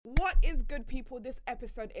What is good, people? This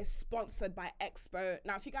episode is sponsored by Expo.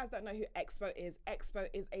 Now, if you guys don't know who Expo is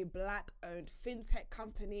a black-owned fintech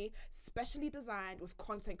company specially designed with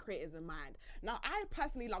content creators in mind. Now, I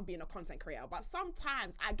personally love being a content creator, but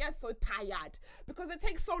sometimes I get so tired because it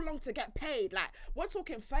takes so long to get paid. Like, we're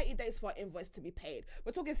talking 30 days for an invoice to be paid.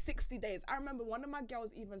 We're talking 60 days. I remember one of my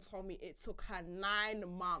girls even told me it took her 9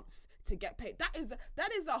 months to get paid. That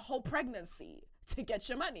is a whole pregnancy to get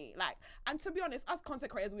your money. Like, and to be honest, us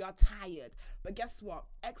content creators, we are tired. But guess what?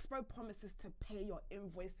 Expo promises to pay your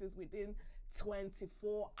invoices within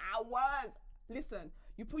 24 hours. Listen,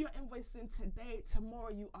 you put your invoice in today, tomorrow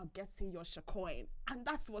you are getting your Shacoin. And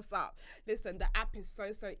that's what's up. Listen, the app is so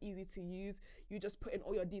easy to use. You just put in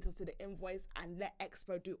all your details to the invoice and let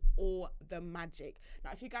Expo do all the magic.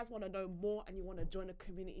 Now, if you guys want to know more and you want to join a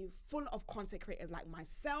community full of content creators like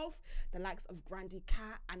myself, the likes of Grandy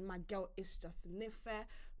Cat and my girl is just Nife,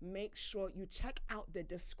 make sure you check out the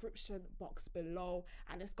description box below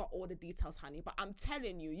and it's got all the details, honey. But I'm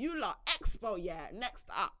telling you, you lot, Expo, yeah, next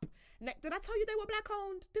up. Did I tell you they were black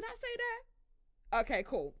owned? Did I say that? Okay,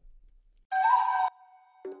 cool.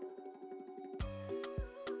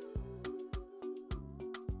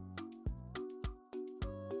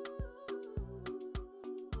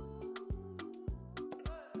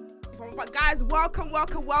 But guys, welcome.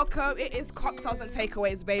 It is Cocktails and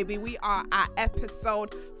Takeaways, baby. We are at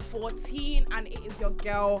episode 14 and it is your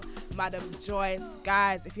girl, Madam Joyce.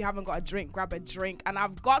 Guys, if you haven't got a drink, grab a drink. And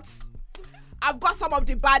I've got some of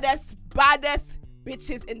the baddest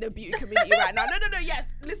bitches in the beauty community right now. No,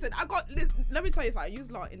 yes. Listen, let me tell you something. You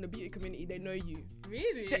lot in the beauty community, they know you.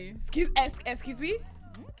 Really? Excuse me?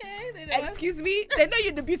 Okay, they know. Excuse me? They know you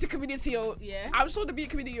in the beauty community. Yeah. I'm sure the beauty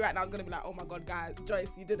community right now is going to be like, oh my God, guys,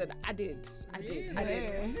 Joyce, you did it. I did.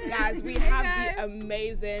 Guys, we have the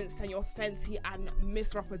amazing Senor Fenty and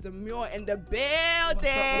Miss Rapper Demure in the building.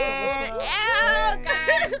 What's up? Yeah,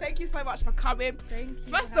 guys, thank you so much for coming. Thank you.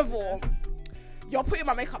 First of all, you're putting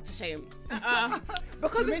my makeup to shame.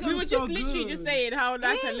 Because we were just literally just saying how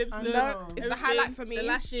nice her lips look. No, it's the highlight for me. The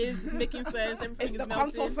lashes is making sense. Everything It's is the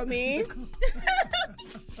melting. contour for me.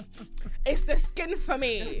 It's the skin for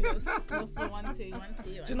me. What's one, two.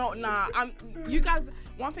 Do you know? Nah, you guys.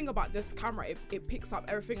 One thing about this camera, it picks up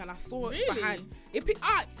everything, and I saw it Really?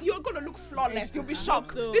 behind. You're gonna look flawless. You'll be I hope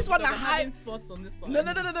shocked. so, This one, because I I'm having hide. spots on this side.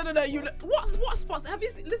 No. You what spots? Have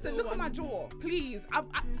you seen? Listen, So look at my jaw, please.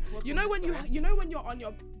 Spots You on know this when side. you know when you're on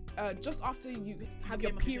your. Just after you have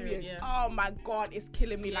your Okay, my period, period, yeah. oh my God, it's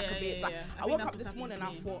killing me like a bitch. Yeah, Like, yeah. I I think woke that's up what's this morning and I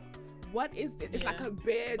happening to me. thought, what is this? It's Yeah. like a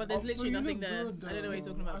beard. But there's of- literally You nothing look there. good, I don't know what you're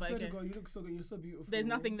talking though. about, I but swear to okay. God, you look so good. You're so beautiful. There's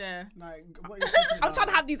nothing there. Like, what are you talking I'm trying to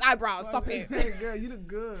about? have these eyebrows. Stop it. Hey, girl, you look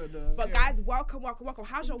good. But yeah. guys, welcome.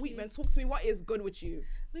 How's your week you. been? Talk to me. What is good with you?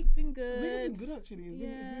 Week's been We've good. been good actually.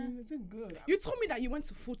 It's been good. You told me that you went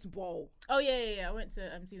to football. Oh yeah. I went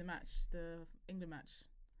to see the match, the England match.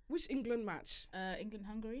 Which England match?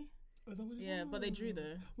 England-Hungary. Is that what it Yeah, but they drew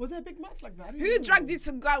though. Was there a big match like that? I didn't Who know. dragged you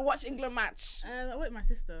to go and watch England match? I went with my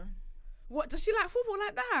sister. What, does she like football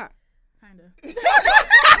like that? Kinda.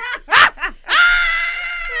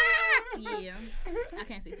 Yeah. I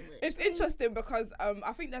can't say too much. It's interesting because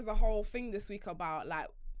I think there's a whole thing this week about like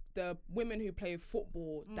the women who play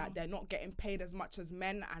football that they're not getting paid as much as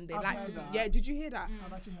men and they I've like heard to. that. Yeah, did you hear that?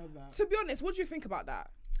 I've actually heard that. To be honest, what do you think about that?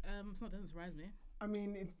 It's not, doesn't surprise me. I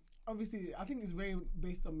mean, it's obviously, I think it's very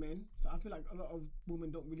based on men. So I feel like a lot of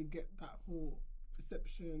women don't really get that whole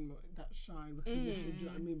perception, or that shine, recognition. Do you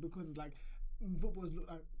know what I mean? Because it's like football is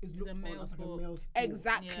looked a on male as like a sport. male sport.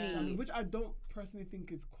 Exactly. Yeah. Which I don't personally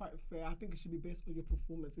think is quite fair. I think it should be based on your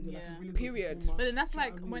performance. If you're like Yeah. a really Period. Good performer, But then that's do you know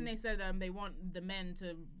like what I when mean? they said they want the men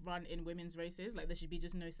to run in women's races, like there should be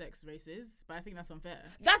just no sex races. But I think that's unfair.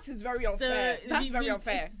 That is very unfair. That's very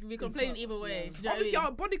unfair. We complain not- either way. yeah. Do you know what I Obviously, mean?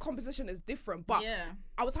 our body composition is different, but Yeah.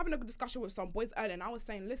 I was having a good discussion with some boys earlier, and I was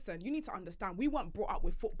saying, listen, you need to understand, we weren't brought up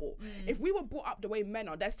with football. If we were brought up the way men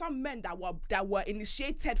are, there's some men that were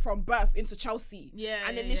initiated from birth into Chelsea, Yeah,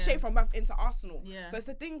 and yeah, initiated yeah. from birth into Arsenal. Yeah. So it's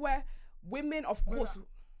a thing where women, of course.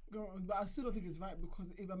 Go on, but I still don't think it's right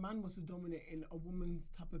because if a man was to dominate in a woman's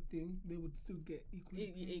type of thing, they would still get equally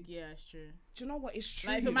paid. Yeah, it's true. Do you know what? It's true.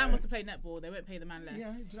 Like if a man was to play netball, they won't pay the man less.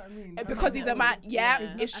 Yeah, do you know what I mean? Because he's a man. Yeah,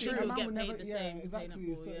 Yeah. it's I true. think A he'll man get would paid never- the yeah, same to play exactly.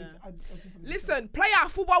 netball, So yeah. I just understand. Listen, play our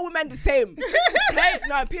football women the same.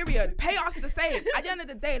 Period. Pay us the same. At the end of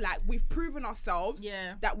the day, like we've proven ourselves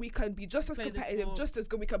Yeah. that we can be just as Play the competitive, sport. just as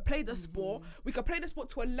good. We can play the sport. We can play the sport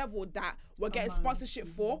to a level that we're getting sponsorship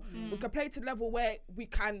for. We can play to a level where we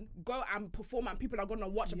can go and perform and people are gonna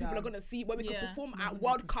watch and people Yeah. are gonna see where we can Yeah. perform at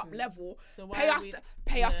World Cup level. So why Pay are us, we-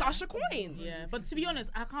 pay us yeah. our coins. Yeah, but to be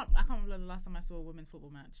honest, I can't remember the last time I saw a women's football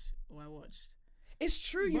match or I watched. It's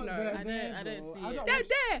true, you But know. they're I there, don't though. see I it. don't They're watch-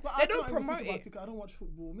 there. but They I don't can't even promote speak about it. it. I don't watch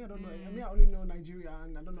football. Me, I don't know. I mean, I only know Nigeria,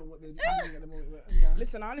 and I don't know what they're doing at the moment. But yeah.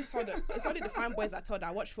 Listen, I only told them, it's only the fine boys that told that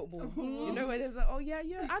I watch football. You know, where there's like, oh yeah,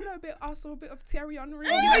 I know a bit Arsenal, a bit of Thierry Henry.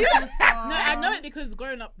 No, I know it because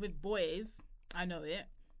growing up with boys, I know it.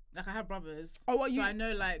 Like I have brothers. Oh, what so you? I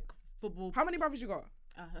know like football. How many brothers you got?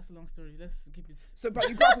 That's a long story. Let's keep it. So, but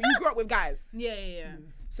you grew up with guys. Yeah.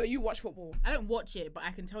 So you watch football. I don't watch it, but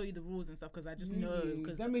I can tell you the rules and stuff because I just know. Really?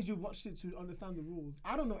 Because That means you watched it to understand the rules.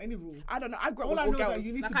 I don't know any rules. I don't know. I grew up All with I all know is girls. that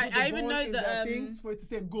you need Like, to put the I even ball know in the, their things for it to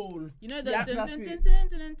say goal. you know the Yeah, dun, that's dun, it. dun,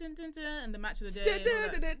 dun, dun, dun, dun, dun, and the match of the day.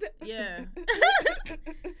 and all that. Yeah.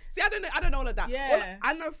 See, I don't know all of that. Yeah.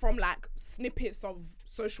 I know from like snippets of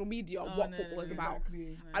social media what no, football no, is no. about.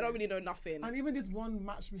 Exactly. I don't really know nothing. And even this one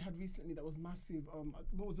match we had recently that was massive.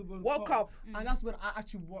 What was the World Cup. And that's when I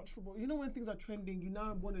actually watched football. You know when things are trending, you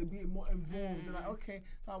now want to be more involved. And like, okay,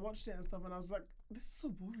 so I watched it and stuff, and I was like, this is so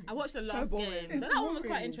boring. I watched the So last boring. game. It's But that one was quite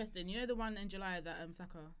boring. interesting. You know the one in July that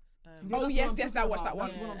Saka. Yeah, Oh, that's yes, what I'm yes, talking I watched about. that one.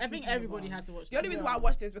 That's what I'm I think talking everybody about. had to watch The that. only reason why I Yeah.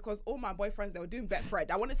 watched this is because all my boyfriends, they were doing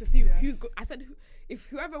Betfred. I wanted to see Yeah. who's good. I said, if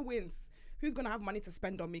whoever wins, who's gonna have money to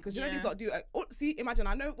spend on me? Because you know these Yeah. lot do. See, imagine.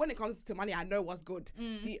 I know when it comes to money, I know what's good.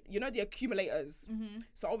 You know the accumulators.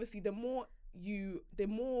 So obviously, the more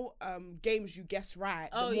games you guess right,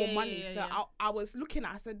 Oh, the more yeah, money. yeah, So yeah. I was looking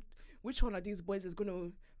at. I said, which one of these boys is gonna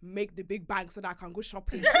make the big bang so that I can go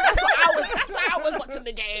shopping? That's why I was watching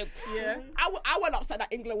the game. Yeah. I wasn't upset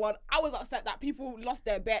that England won. I was upset that people lost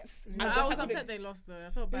their bets. Yeah. And I just was had to- upset they lost though. I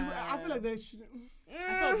felt bad. I feel like they should.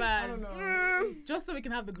 I felt bad. I don't know. Just so we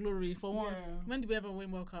can have the glory for once. Yeah. When did we ever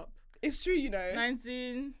win World Cup? It's true, you know.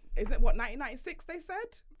 19. Is it what 1996 they said?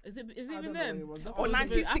 Is it I even don't know then? when it was. I thought Or it was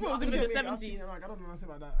even- I thought it was even the 96. 70s. I don't know nothing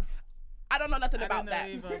about that. I don't know nothing I about don't know that.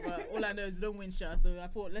 either, but all I know is we don't win shit. So I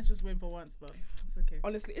thought let's just win for once, but it's okay.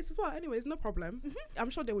 Honestly, it's as well. Anyways, no problem. I'm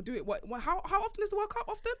sure they will do it. How often is the World Cup?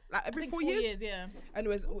 Often, like I every think 4 years. Yeah.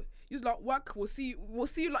 Anyways, you lot work. We'll see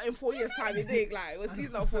you lot in 4 years time. You think like we'll see you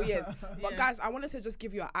lot in 4 years. But Yeah. guys, I wanted to just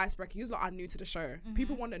give you an icebreaker. You lot are new to the show.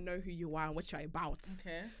 People want to know who you are and what you're about.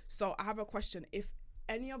 Okay. So I have a question. If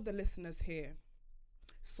any of the listeners here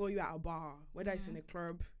saw you at a bar, whether it's in a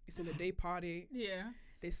club, it's in a day party, Yeah.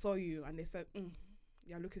 they saw you and they said,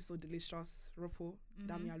 you're looking so delicious, Rupo.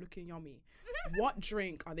 Damn, you're looking yummy. What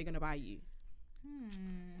drink are they gonna buy you?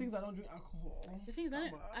 Things I don't drink alcohol. The thing is, I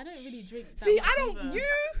don't really drink. That See, much I don't. either.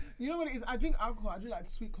 You know what it is? I drink alcohol. I drink like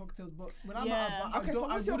sweet cocktails, but when I'm at a Yeah. bar, Okay, so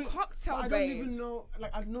what's your cocktail, I don't babe? even know.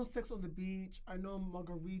 Like I know Sex on the Beach. I know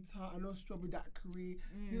margarita. I know strawberry dacquery.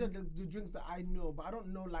 These are the drinks that I know, but I don't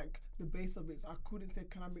know like the base of it. So I couldn't say,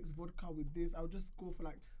 can I mix vodka with this? I would just go for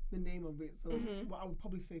like the name of it. So what I would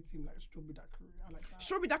probably say to him like strawberry daiquiri. I like that.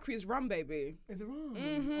 Strawberry daiquiri is rum, baby. Is it wrong?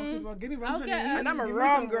 Okay, well, give me rum, I'll honey. get, And I'm a Give me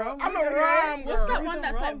rum some girl. I'm a okay? rum What's girl. that Give me one some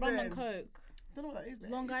that's like rum rum then. and coke? Don't know what that is.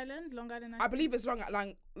 Long Island. I believe it's wrong at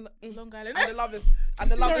Long Island. And the lovers.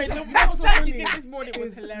 And the Sorry, lovers. the You know what's so that funny you did this morning was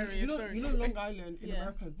is, hilarious. Sorry. You know Long Island in Yeah.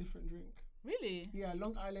 America is different drink. Really? Yeah,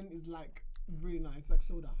 Long Island is like really nice, it's like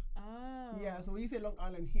soda. Oh. Yeah, so when you say Long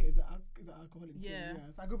Island here, is it alcoholic? drink? Yeah.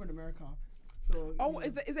 So I grew up in America, so. Oh, yeah.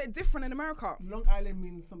 is it different in America? Long Island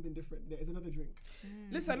means something different. There is another drink.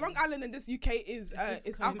 Listen, Long Island in this UK is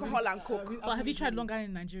just alcohol and coke. But have you tried Long Island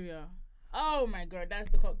in Nigeria? Oh my god, that's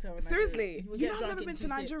the cocktail. in Nigeria. Seriously, will you get know I've drunk never in been to 2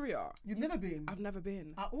 sips. Nigeria. You've never been I've never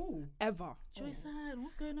been at all. ever. Joy Sad,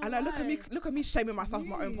 what's going on? And now look at me, Why? look at me shaming myself on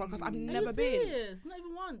my own podcast. I've Really? Are never you been, serious? Not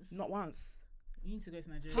even once. not once. You need to go to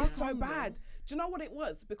Nigeria. How It's so come, though? bad. Do you know what it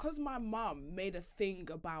was? Because my mum made a thing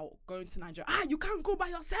about going to Nigeria. You can't go by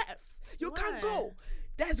yourself. You can't Why? go.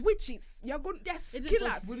 There's witches. You're going. There's Is it-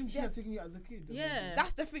 killers. Wouldn't she have There's- taken you as a kid? or Yeah. something?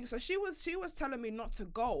 That's the thing. So she was telling me not to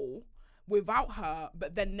go without her,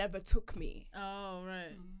 but then never took me. Oh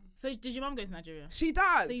right. So did your mum go to Nigeria? She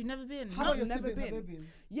does. So you've never been? How about your never siblings? Have been. they been?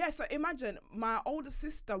 Yeah. So imagine my older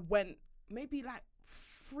sister went maybe like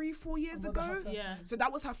 3-4 years Was that her ago. first Yeah. time? So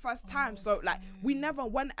that was her first time. So like we never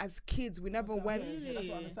went as kids. We never Okay, went. okay, okay, that's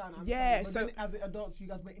what I understand. I Yeah, understand. But so- then as adults, you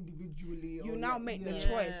guys went individually. You or now like- make yeah. the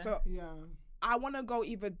choice. So Yeah. I want to go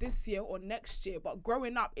either this year or next year. But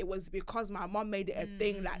growing up, it was because my mom made it a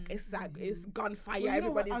thing. Like it's gunfire. Well, you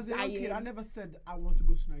know what, Everybody's as a young dying. kid, I never said I want to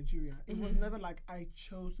go to Nigeria. It was never like I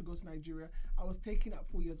chose to go to Nigeria. I was taken at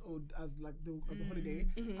 4 years old as like as a holiday,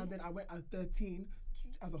 and then I went at 13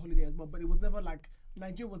 as a holiday as well. But it was never like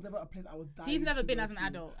Nigeria was never a place I was dying. He's never to been go as an to.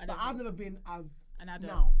 adult, I But don't I've think. never been as An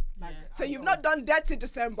adult. now. Like, Yeah. So as you've of- not done Dirty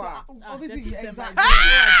December. Obviously, Dirty yeah, December. exactly.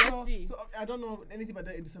 Ah, so, dirty. so I don't know anything about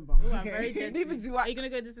that in December. Ooh, I'm very dirty. Neither do Are I. you gonna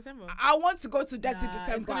go this December? I want to go to Dirty Nah,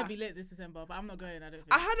 December. It's gonna be lit this December, but I'm not going. I don't think.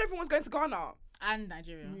 I heard everyone's going to Ghana. And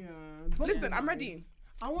Nigeria. Yeah. But Listen, yeah, I'm ready. nice.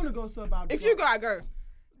 I want to go so bad. If you go, I go.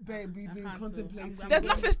 Babe, we've been can't, so contemplating. I'm There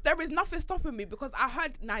going. is nothing stopping me because I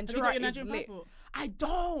heard Have you Nigeria got your is Nigerian lit. passport? I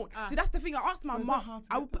don't. See, that's the thing. I asked my It's not mum. hard to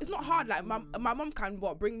get It's that. not hard. Like my mum can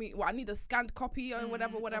bring me. I need a scanned copy and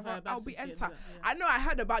whatever. birth I'll be certificate, enter. yeah. I know. I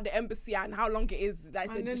heard about the embassy and how long it is. That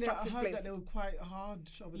it's a And then I destructive heard place. that they were quite hard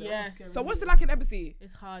over there. Yes. Scary. So what's it like in embassy?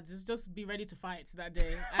 It's hard. Just be ready to fight that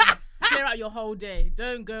day. And clear out your whole day.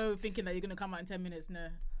 Don't go thinking that you're gonna come out in 10 minutes. No.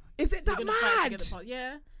 Is it You're that gonna fight to mad? get the part.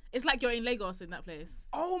 Yeah. It's like you're in Lagos in that place.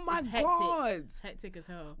 Oh my It's hectic. god! It's hectic as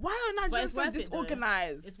hell. Why are But Nigerians it's so worth it, though.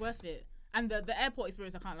 disorganized? It's worth it. And the airport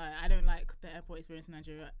experience, I can't lie. I don't like the airport experience in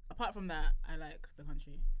Nigeria. Apart from that, I like the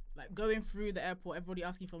country. Like going through the airport, everybody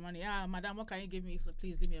asking for money. Madam, what can you give me? So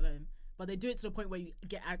please leave me alone. But they do it to the point where you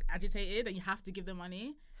get agitated and you have to give them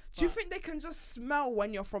money. Do you think they can just smell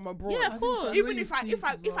when you're from abroad? Yeah, of course. Even if I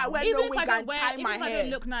wear Even no if wig I and don't tie my if I hair.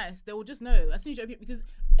 don't look nice, they will just know as soon as you because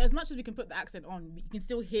as much as we can put the accent on, you can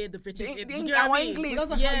still hear the British. The do you get what I mean? English. But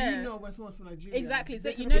that's Yeah. how you know when someone's from Nigeria. Exactly. So They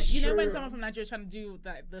you can know, be when true. someone from Nigeria is trying to do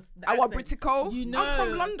like the I want accent, Britico. you know, I'm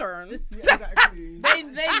from London. this- Yeah, exactly.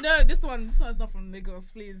 they know this one's not from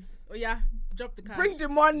Lagos. Please, oh yeah, drop the cash. Bring the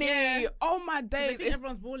money. Yeah. Oh my 'Cause days. I think It's-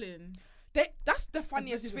 everyone's balling. that's the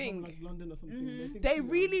funniest Especially thing. from, like London or something. think They you know.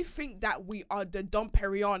 really think that we are the Dom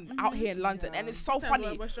Perignon out here in London, and it's so So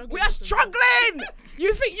funny. we're struggling We are just as well. struggling.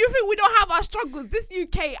 You think we don't have our struggles? This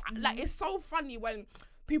UK, like, it's so funny when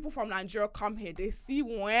people from Nigeria come here. They see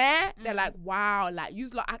where they're like, wow, like you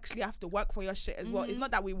lot actually have to work for your shit as well. It's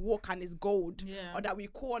not that we walk and it's gold, Yeah. or that we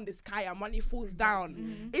call on the sky and money falls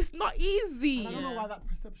down. It's not easy. And I don't know Yeah. why that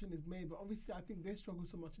perception is made, but obviously I think they struggle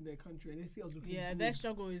so much in their country and they see us looking Yeah, good. their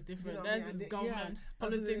struggle is different. You know what I mean? Theirs And is they- government's and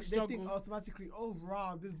so politics they think struggle. automatically, oh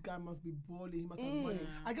wow, this guy must be balling, he must have money. Yeah.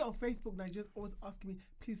 I get on Facebook, Nigerians always asking me,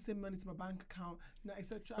 please send money to my bank account,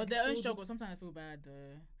 etc. But their own struggle, sometimes I feel bad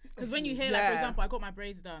though. Because when you hear, like, Yeah. for example, I got my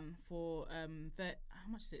braids done for how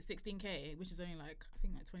much is it? 16K, which is only like I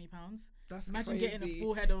think like £20. That's Imagine getting a crazy.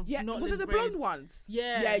 full head of Yeah, knotless was it the braids. blonde ones?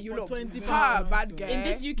 Yeah, Yeah, you for look £20. bad girl. In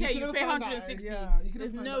this UK, you couldn't pay find that, 160. yeah, you couldn't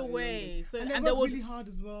There's find no that in way. London. So and they and work they would, really hard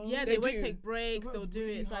as well. yeah, They they won't do. take breaks. They They'll work do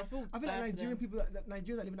really it. So I hard. feel like bad for Nigerian them. people, that Nigerians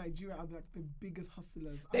that live in Nigeria are like the biggest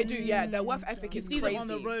hustlers. They do, yeah. Their work ethic You is see crazy. them on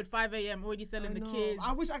the road 5 a.m. already selling I the know. kids.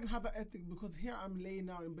 I wish I could have that ethic because here I'm laying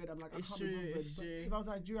now in bed. I'm like, It's I can't true, be bothered. it's But true. if I was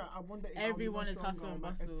Nigeria, I wonder if I would be Everyone more is stronger hustle on and my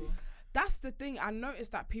bustle. ethic. That's the thing. I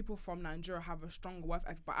noticed that people from Nigeria have a strong work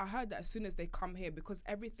ethic, but I heard that as soon as they come here,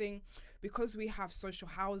 because we have social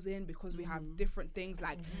housing, because we have different things,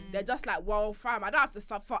 like they're just like, well, fam, I don't have to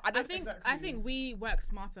suffer. I think don't. I think we work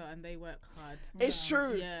smarter and they work hard. It's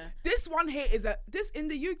true. Yeah. This one here is in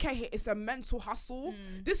the UK here it's a mental hustle.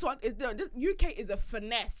 This one is this UK is a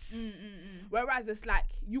finesse. Whereas it's like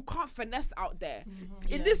you can't finesse out there.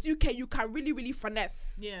 In Yeah. this UK you can really, really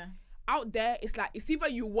finesse. Yeah. Out there it's like it's either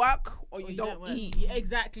you work or Or you don't work. eat. Yeah,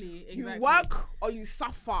 exactly. You work or you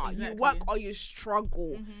suffer. You Exactly. work or you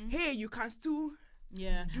struggle. Here you can still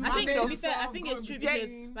Yeah, Do I my think to be best. fair, I I'm think going it's true to because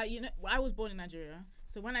gain. like I was born in Nigeria,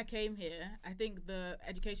 so when I came here, I think the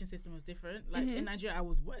education system was different. Like in Nigeria, I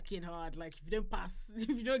was working hard. Like if you don't pass, if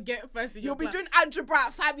you don't get first, in you'll your be class. doing algebra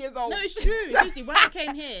at 5 years old. No, it's true. Seriously, when I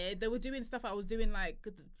came here, they were doing stuff I was doing like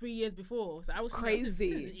 3 years before. So I was thinking, this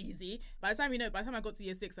Crazy. isn't easy. By the time I got to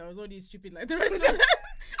year 6, I was already stupid like the rest of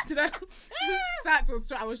them.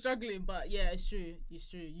 SATs I was struggling, but yeah, it's true. It's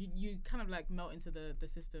true. You kind of like melt into the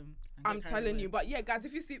system. and I'm get carried telling away. you, but yeah, guys,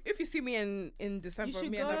 if you see me in December,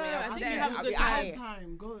 should me and go. Dami, I I'm think there. you have a I'll good be time. aight.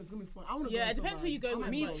 Time, go. It's gonna be fun. I want to go. Yeah, it so depends who bad. you go I wanna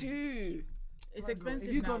with, Me though. too. It's If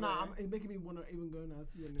expensive you go now. now, it's making me want to even go now.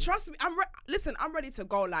 To be honest. Trust me, listen, I'm ready to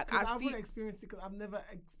go. Like I I want see. to experience it because I've never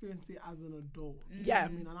experienced it as an adult. You know Yeah.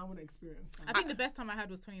 what I mean, and I want to experience that. I think the best time I had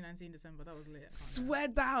was 2019 December. That was lit. I can't lie. Swear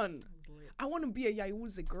down. That was lit. I want to be a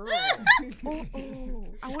Yayuza girl.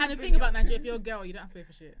 And the thing about Nigeria, if you're a girl, you don't have to pay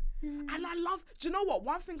for shit. And I love. Do you know what?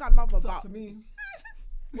 One thing I love Sucks about for me.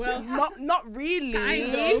 Well, not really.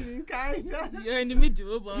 Kind of. you're in the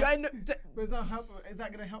middle, but You're in But is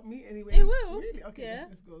that gonna help me anyway? It will. Really? Okay. Yeah.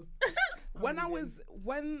 Let's go.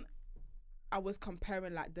 when I was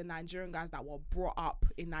comparing like the Nigerian guys that were brought up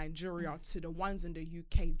in Nigeria to the ones in the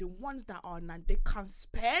UK, the ones that are they can't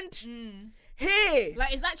spend here.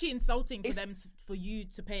 like it's actually insulting for It's- them for you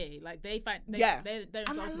to pay. Like they're Yeah. they're And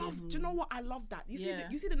I insulting. love. Do you know what? I love that. You see, Yeah.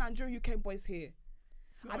 you see the Nigerian UK boys here.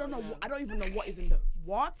 I don't know. yeah. I don't even know what is in the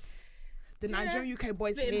what. The Yeah. Nigerian UK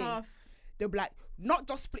boys Split in here. half. They'll be like, not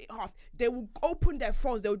just split in half. They will open their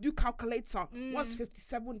phones. They'll do calculator. What's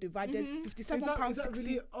 57 divided? 57 pounds is that 60.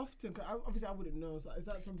 really often? 'Cause obviously, I wouldn't know. So is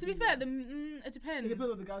that something? To be fair, it it depends.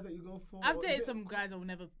 depends on the guys that you go for. I've or is dated it- some guys I will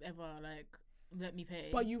never ever like. let me pay.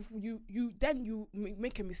 But you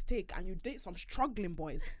make a mistake and you date some struggling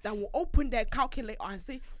boys that will open their calculator and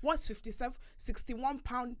say, what's 61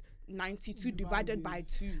 pound 92 divided by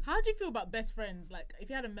 2? How do you feel about best friends? Like, if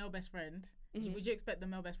you had a male best friend, would you expect the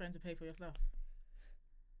male best friend to pay for yourself?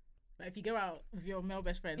 Like, if you go out with your male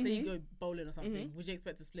best friend, say you go bowling or something, would you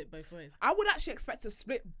expect to split both ways? I would actually expect to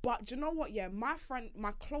split, but do you know what? Yeah, my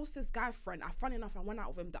closest guy friend, funny enough, I went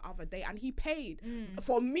out with him the other day and he paid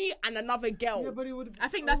for me and another girl. Yeah, but it would. I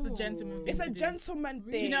think that's the gentleman thing. It's to a do. gentleman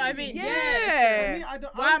thing. Do you know what I mean? Yeah.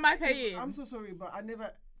 Why am I paying? I'm so sorry, but I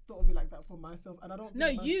never thought of it like that for myself, and I don't. No,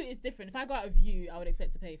 think you is different. If I go out with you, I would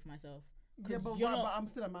expect to pay for myself. Yeah, but, you're but not. I'm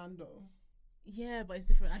still a man though. Yeah, but it's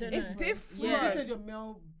different. I don't know. It's different. You Yeah. said your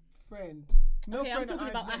male friend. Okay, I'm talking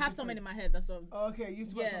about. I have someone in my head. That's all. Oh, okay, you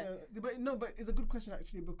spoke something. But it's a good question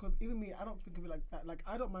actually, because even me, I don't think of it like that. Like,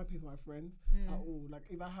 I don't mind paying for my friends at all. Like,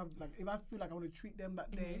 if I feel like I want to treat them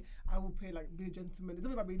that day, I will pay. Like, be a gentleman. It's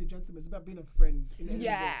not about being a gentleman. It's about being a friend.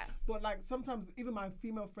 But like sometimes, even my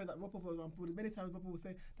female friends at Roper, for example, there's many times Roper will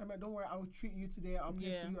say, "Don't worry, I will treat you today. I'll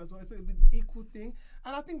pay for you as well." So it's equal thing,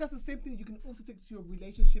 and I think that's the same thing you can also take to your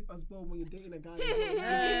relationship as well when you're dating a guy.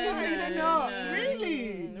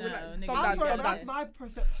 Really? That's my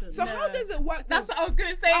perception. So how does it work? That's what I was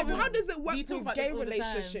gonna say. How does it work with gay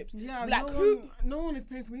relationships? Yeah, like no one is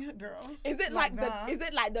paying for me, girl. Is it like that.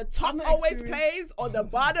 the top always pays or the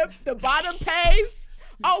bottom pays?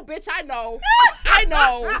 Oh, bitch, I know.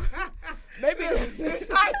 Maybe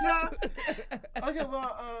I know. Okay,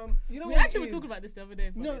 well, you know we what? actually were talking about this the other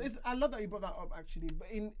day. No, I love that you brought that up actually.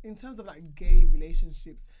 But in terms of like gay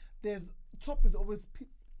relationships, top is always.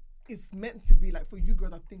 It's meant to be like, for you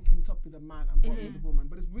girls are thinking top is a man and bottom is a woman,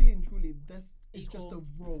 but it's really and truly it's just a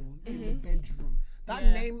role in the bedroom. That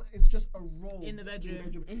name is just a role in the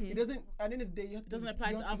bedroom. It doesn't. At the end of the day, it doesn't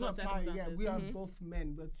apply to other circumstances. Yeah, we are both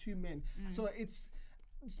men. We're two men. So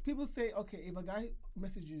people say, okay, if a guy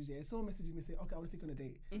messages you, someone messages me, say, okay, I want to take you on a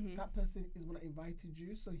date. That person is one that invited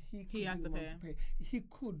you, so he has to pay. He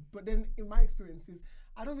could, but then in my experiences,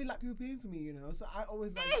 I don't really like people paying for me, you know. So I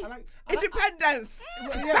always like independence.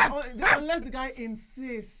 Unless the guy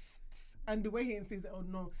insists, and the way he insists, oh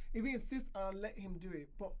no, if he insists, I'll let him do it.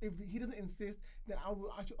 But if he doesn't insist, then I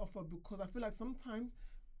will actually offer, because I feel like sometimes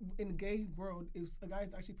in the gay world, if a guy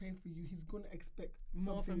is actually paying for you, he's gonna expect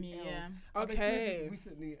more from you. Else. Yeah. I've experienced this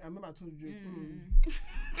recently. I remember I told you.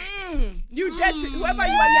 You dirty. Whoever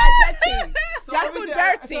you are, you're dirty. You're so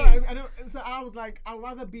dirty. So I was like, I'd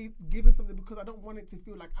rather be given something because I don't want it to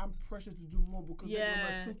feel like I'm pressured to do more, because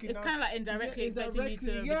it's kind of like indirectly expecting you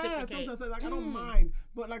to reciprocate. Sometimes like I don't mind,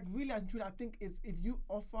 but like really and truly, I think is if you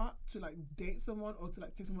offer to like date someone or to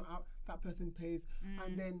like take someone out, that person pays,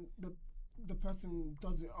 and then the person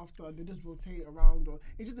does it after, they just rotate around, or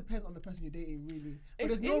it just depends on the person you're dating, really. But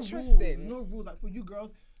it's there's interesting. No rules. Like for you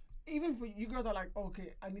girls, even for you girls are like,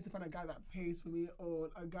 okay, I need to find a guy that pays for me, or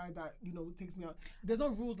a guy that, you know, takes me out. There's no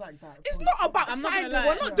rules like that. It's not about finding.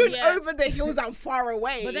 We're not doing over the hills and far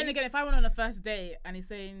away. But then again, if I went on a first date and he's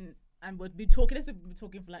saying, and we'll be talking, let's say we've been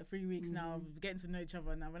talking for like 3 weeks now, we're getting to know each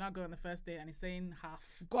other now. When I go on the first date and he's saying half.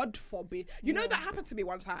 God forbid. You know that happened to me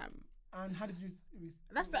one time. And how did you?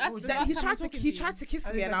 He tried to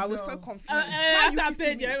kiss me, and I was so confused. After I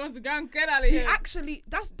paid you, he wants to go and get out of here. He actually,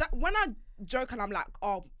 that's that. When I joke and I'm like,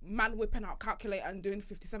 oh, man whipping out calculator and doing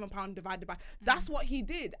 £57 divided by. That's what he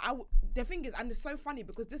did. The thing is, and it's so funny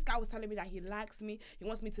because this guy was telling me that he likes me. He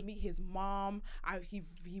wants me to meet his mom. He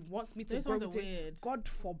wants me to Those grow ones are with him. weird. God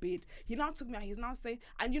forbid. He now took me out. He's now saying,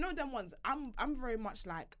 and you know them ones. I'm very much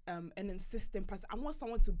like an insistent person. I want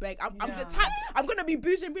someone to beg. I'm the type. I'm gonna be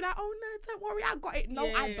bougie and be like, oh no, don't worry, I got it. No,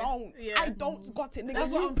 I don't. Yeah. I don't got it. Nigga,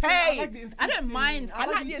 That's what you I'm pay. saying. I don't mind. I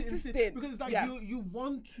like the insistent because it's like you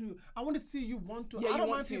want to. I want to see you want to. Yeah, I don't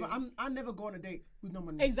mind people. I never go on a date with no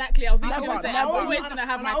money. Exactly. I was Never, going to say, never. I'm always going to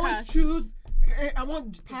have my I always cash. choose. I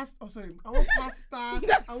want pasta. Oh, sorry. I want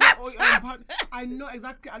pasta. I want oil. I know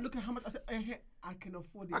exactly. I look at how much. I say, I can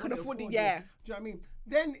afford it. I can afford it. Yeah. Do you know what I mean?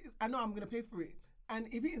 Then I know I'm gonna pay for it. And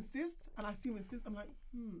if he insists, and I see him insist, I'm like,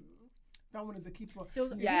 that one is a keeper. There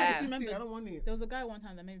was, yeah. Remember, I don't want it. There was a guy one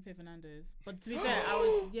time that made me pay for Nando's. But to be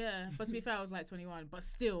fair, I was like 21. But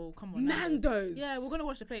still, come on, Nando's. Yeah, we're gonna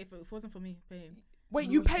wash the plate if it wasn't for me paying. Wait,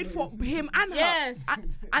 you paid for him and her? Yes.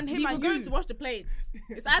 And him we and were going you? to wash the plates.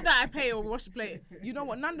 It's either I pay or we wash the plate. You know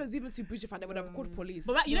what? Nando's even too bougie for they would have called police.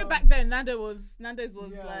 But you know, back then Nando's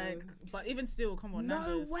was like, but even still, come on, no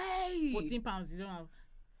Nando's. way. £14. You don't have.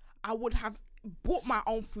 I would have bought my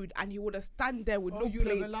own food and he would have stand there with no you would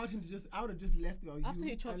plates. have allowed him to just. I would have just left it. After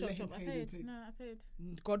he chopped. I paid. No, I paid.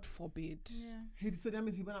 God forbid. Yeah. So that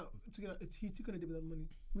means he went out to get. He took on a date with that money.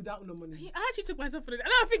 without no money. I actually took myself for this. And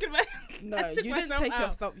I'm thinking about No, I took you didn't myself take out.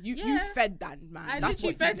 yourself. You Yeah. fed that man. I That's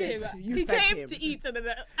literally what fed you him. did. You He fed came him. to eat, and then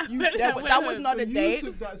That was not a you date.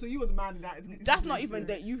 took that, so you was mad in that. That's not even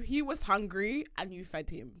that. He was hungry and you fed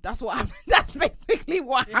him. That's what happened. That's basically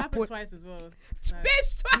what It happened happened. twice as well.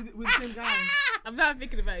 Bitch, with the same guy. I'm not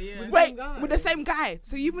thinking about it. Yeah. With- wait, same guy. with the same guy.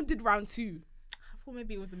 So you even did round 2. I thought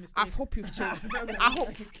maybe it was a mistake. I hope you've changed.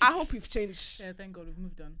 I hope you've changed. Yeah, thank God we've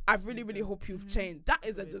moved on. I really hope you've changed. That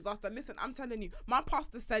is a disaster. Listen, I'm telling you, my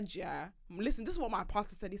pastor said, yeah. Listen, this is what my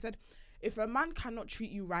pastor said. He said, if a man cannot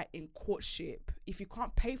treat you right in courtship, if he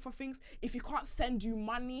can't pay for things, if he can't send you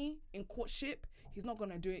money in courtship, he's not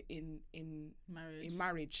gonna do it in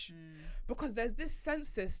marriage. Because there's this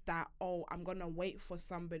census that, oh, I'm gonna wait for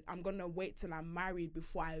somebody, I'm gonna wait till I'm married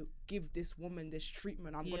before I give this woman this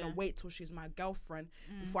treatment. I'm gonna wait till she's my girlfriend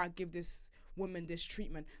before I give this woman this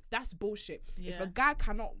treatment. That's bullshit. If a guy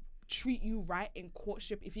cannot treat you right in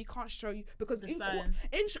courtship, if he can't show you, because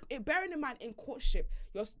bearing in mind, in courtship,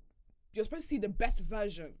 you're supposed to see the best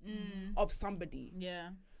version of somebody. Yeah.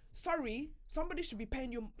 Sorry, somebody should be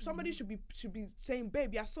paying you. Somebody should be saying,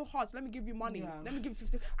 "Babe, you're so hot. Let me give you money. Yeah. Let me give you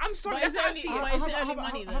 50." I'm sorry, But that's how I is it see only- it. but is it only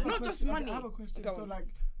money though? Not just money. I have a question. Go So on. like,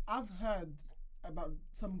 I've heard about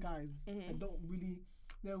some guys that don't really.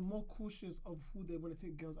 They're more cautious of who they want to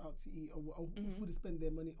take girls out to eat or who to spend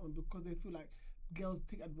their money on because they feel like girls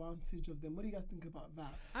take advantage of them. What do you guys think about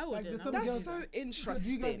that? I Like, wouldn't. there's some That's girls- so So do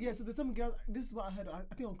interesting. you guys, so there's some girls, this is what I heard, I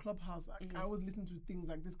think on Clubhouse, I always listen to things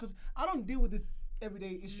like this, because I don't deal with this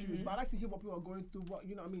everyday issues, but I like to hear what people are going through, what,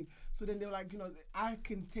 you know what I mean? So then they're like, I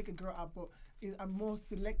can take a girl out, but I'm more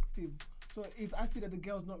selective. So if I see that the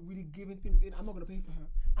girl's not really giving things in, I'm not going to pay for her.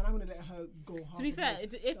 And I'm going to let her go half. To be of fair,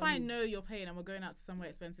 it. if I know you're paying and we're going out to somewhere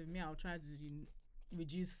expensive, I'll try to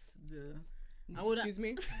reduce the. I wouldn't. Excuse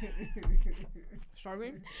me.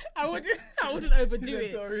 Sorry. I wouldn't overdo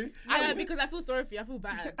it. Sorry. Yeah, because I feel sorry for you. I feel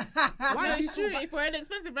bad. Why No, do you it's feel true. If we're in an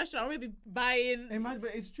expensive restaurant, we'll be buying.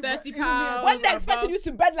 But it's true. £30 but even me as well, When they so- expected you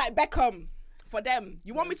to bed like Beckham for them,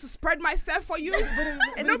 you want me to spread myself for you?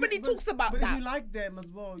 And nobody talks about But that. if you like them as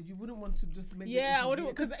well, you wouldn't want to just make Yeah, it I wouldn't,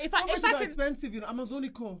 inconvenient. because if I How much can. expensive,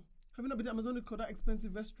 Amazonico. Have you not been to Amazonico, that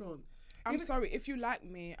expensive restaurant? I'm Even- sorry, if you like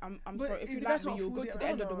me, I'm But sorry. If if you the guy like me, can't you'll go afford to it, the I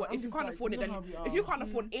end of the don't world. know, If you I'm can't just afford it, like, then you know how we if you are. can't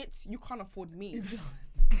afford it, you can't afford me.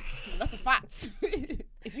 That's a fact.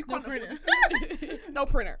 If you can't afford no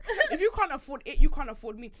printer. If you can't afford it, you can't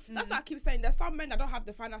afford me. That's why I keep saying there's some men that don't have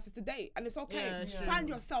the finances today, and it's okay. Yeah, it's true. Find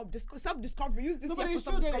yourself, self-discovery. Use this No, but year it's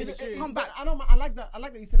for true. That self-discovery. Come back. I like that. I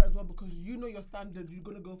like that you said that as well, because you know your standard. You're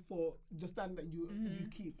gonna go for the standard that you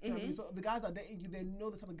keep. Do you know what I mean? So the guys that dating you, they know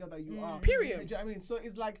the type of girl that you are. Period. Do you know what I mean? So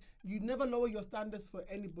it's like you never lower your standards for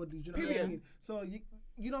anybody. Do you know what I Period. mean? So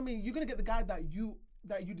you know what I mean? You're gonna get the guy that you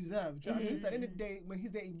deserve. Do you know what I mean? So at the end of the day, when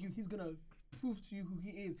he's dating you, he's gonna prove to you who he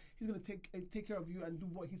is. He's gonna take care of you and do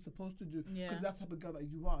what he's supposed to do, because Yeah. that's the type of girl that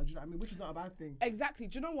you are. Do you know what I mean? Which is not a bad thing. Exactly.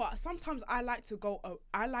 Do you know what? Sometimes I like to go.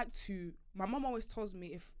 My mom always tells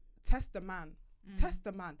me, test the man. Test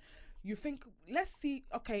the man. You think, let's see.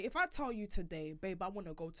 Okay, if I tell you today, babe, I want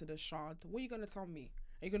to go to the Shard, what are you gonna tell me?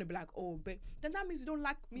 Are you gonna be like, oh, babe? Then that means you don't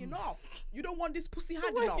like me enough. You don't want this pussy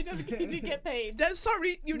hard What enough. if you do get paid? Then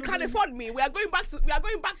sorry, you can't afford me. We are going back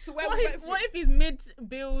to where What we if, were. what if he's mid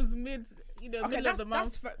bills, Okay, middle of the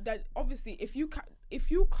month? that obviously if you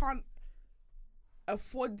can't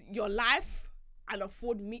afford your life and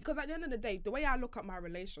afford me, because at the end of the day, the way I look at my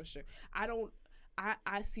relationship,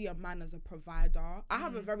 I see a man as a provider. I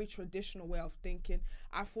have a very traditional way of thinking.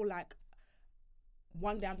 I feel like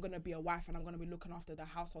one day I'm gonna be a wife and I'm gonna be looking after the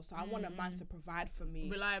household, so I want a man to provide for me,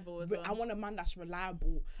 Reliable as well. I want a man that's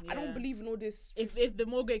reliable. I don't Yeah. believe in all this. If the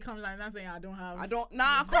mortgage comes like that saying I don't have. I can't.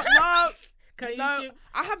 No. Can No, you?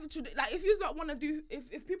 I have to, like, if you not want to do,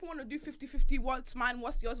 if people want to do 50-50, what's mine,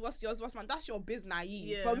 what's yours, what's mine, that's your business.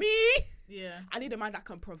 Yeah. For me, Yeah. I need a man that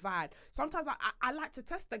can provide. Sometimes I like to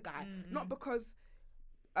test the guy, not because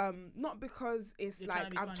it's You're like trying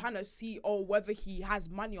to be I'm funny. trying to see whether he has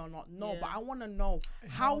money or not. No, Yeah. but I want to know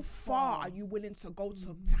how far are you willing to go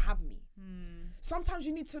to have me. Sometimes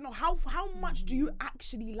you need to know how much do you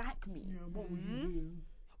actually like me. Yeah, what would you do?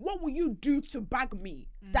 What will you do to bag me?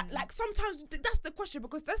 That, like, sometimes that's the question,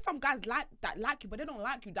 because there's some guys like you, but they don't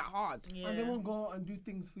like you that hard. Yeah. And they won't go out and do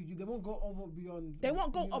things for you. They won't go over beyond. They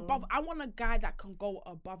won't go you know. above. I want a guy that can go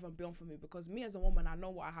above and beyond for me, because me as a woman, I know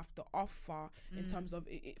what I have to offer in terms of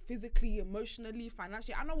physically, emotionally,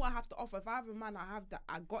 financially. I know what I have to offer. If I have a man,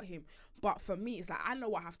 I got him. But for me, it's like, I know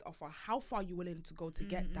what I have to offer. How far are you willing to go to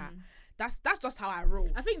get that? That's just how I roll.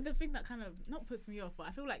 I think the thing that kind of not puts me off, but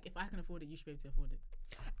I feel like if I can afford it, you should be able to afford it.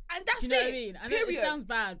 And that's Do you know it. what I mean? I know Period. it sounds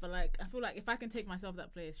bad, but like I feel like if I can take myself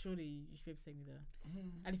that place, surely you should be able to take me there.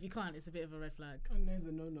 And if you can't, it's a bit of a red flag. And there's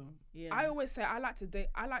a no. Yeah. I always say I like to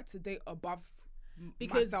date above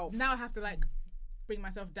because myself. now I have to like bring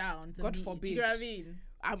myself down to God meet. forbid. Do you know what I mean?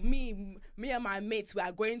 And me and my mates, we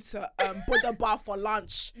are going to Buddha Bar for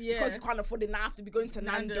lunch because you can't afford it. Now I have to be going to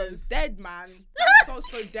Nando's. Dead, man.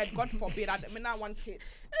 That's so dead. God forbid. I don't want it.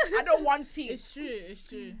 I don't want it. It's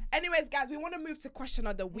true. Anyways, guys, we want to move to question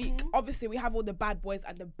of the week. Obviously, we have all the bad boys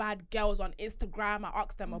and the bad girls on Instagram. I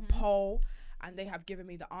asked them a poll and they have given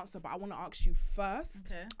me the answer, but I want to ask you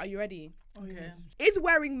first. Okay. Are you ready? Oh yeah. Is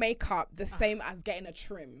wearing makeup the same as getting a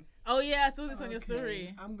trim? Oh yeah, I saw this on your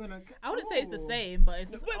story. I'm gonna. I wouldn't say it's the Oh. same, but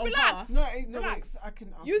it's Wait, on relax. par. No, Relax. I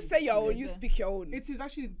can. You say your own. Yeah. You speak your own. It is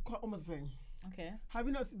actually quite almost the same. Okay. Have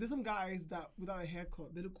you not seen, there's some guys that without a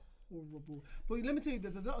haircut, they look horrible. But let me tell you,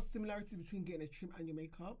 there's a lot of similarity between getting a trim and your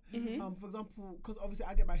makeup. For example, because obviously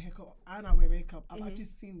I get my haircut and I wear makeup, I've actually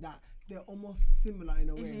seen that they're almost similar in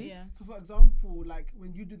a way. Yeah. So for example, like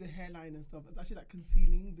when you do the hairline and stuff, it's actually like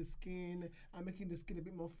concealing the skin and making the skin a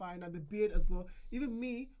bit more fine, and the beard as well. Even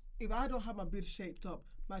me, if I don't have my beard shaped up,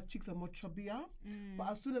 my cheeks are more chubbier.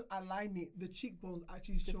 But as soon as I line it, the cheekbones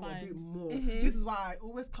actually show a bit Defined. more. This is why I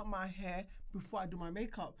always cut my hair before I do my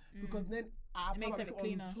makeup, because then I makes apply it my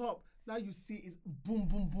cleaner. on top. Now you see it's boom,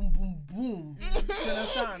 boom, boom, boom, boom. Do you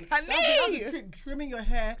understand? That's the trick. Trimming your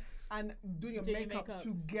hair and doing your Doing your makeup makeup.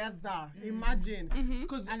 together. Imagine.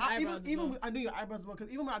 Because And even eyebrows as even well. with, I do your eyebrows as well.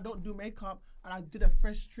 Because even when I don't do makeup and I did a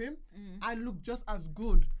fresh trim, I look just as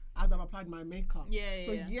good as I've applied my makeup. So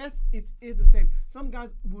Yeah. yes, it is the same. Some guys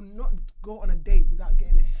will not go on a date without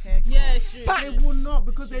getting a haircut. Yeah, it's true. They will not,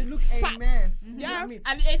 because they look a mess. You know what I mean?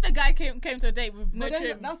 And if a guy came to a date with no But then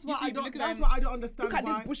trim, that's you why two I be don't. looking That's at why him. I don't understand. Look at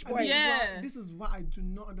this why- bush and boy. Yeah. This is why I do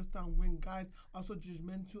not understand when guys are so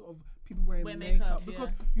judgmental of people wearing Wear makeup, makeup, because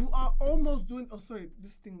yeah. you are almost doing. Oh, sorry,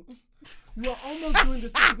 this thing. You are almost doing the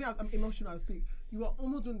same thing as I'm emotional. I speak. You are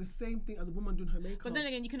almost doing the same thing as a woman doing her makeup. But then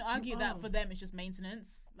again, you can argue that are. for them it's just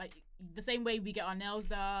maintenance. Like the same way we get our nails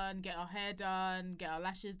done, get our hair done, get our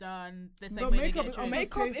lashes done. The same But way makeup they is get also trim.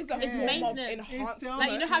 Makeup is a self-care. form of maintenance. It's enhancement.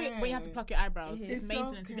 Like you know how when you have to pluck your eyebrows, it's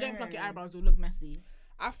maintenance. If you don't pluck your eyebrows, it will look messy.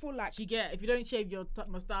 I feel like Do you get? If you don't shave your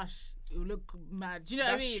mustache, it will look mad. Do you know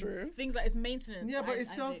what I That's mean? true. Things like it's maintenance. Yeah, but I it's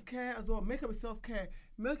think. self-care as well. Makeup is self-care.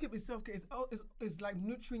 Makeup is self-care. It's like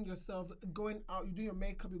nurturing yourself, going out, you do your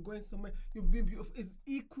makeup, you're going somewhere, you're being beautiful. It's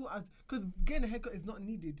equal as, because getting a haircut is not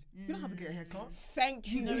needed. You don't have to get a haircut. thank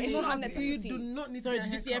you. No, It's it's not a not. You necessity. do not need Sorry, to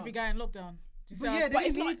get did a you see every haircut. guy in lockdown? Did you see But how- yeah, But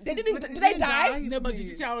it's didn't not- need they to- didn't- but did they they didn't die? No, but please. did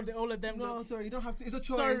you see how all of them No, looked? sorry, you don't have to. It's a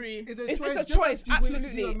choice. Sorry. It's It's choice. a Just choice, as you went to do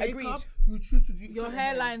absolutely, your makeup, agreed. You choose to do Your cut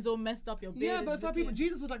hair. hairline's all messed up. Your beard. Yeah, is but for people, looking-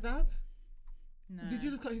 Jesus was like that. No. Did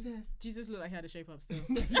Jesus cut his hair? Jesus looked like he had a shape up still.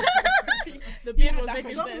 Yeah, The beard was that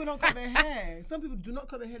making Some sense. people don't cut their hair. Some people do not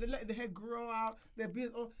cut their hair. They let the hair grow out, their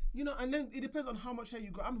beard, or and then it depends on how much hair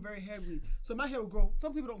you got. I'm very hairy, so my hair will grow.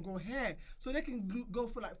 Some people don't grow hair, so they can go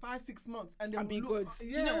for like 5-6 months and then And be good. Do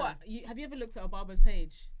you know what? Have you ever looked at a barber's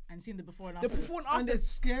page and seen the before and after? The before and And after. it's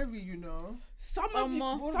scary, Some of you,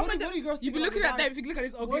 What some of do the, you girls You'd think be about looking the at guys- them. If you look at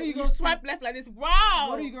this, What do okay, you you girls swipe left like this. Wow.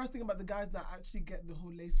 What do you girls think about the guys that actually get the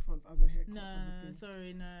whole lace fronts as a haircut? No, type of thing?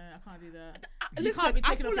 sorry, no, I can't do that. You listen, can't be I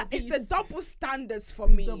taking feel off like a it's the piece. double standards for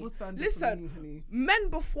It's me. double standards Listen, for me, honey. men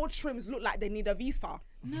before trims look like they need a visa.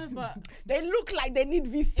 No, but They look like they need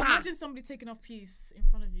visa. imagine somebody taking off piece in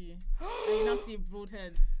front of you, and you now see broad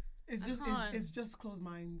heads. It's I just can't. it's just closed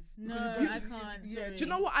minds. No, Because I can't. yeah, Sorry. Do you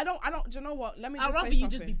know what? I don't. Do you know what? Let me just I'd rather say you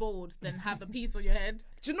something. just be bald than have a piece on your head.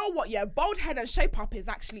 Do you know what? Yeah, bald head and shape up is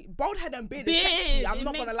actually bald head and beard. Is sexy. Beard, I'm it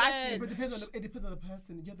not gonna makes lie to sense. you. But it depends on the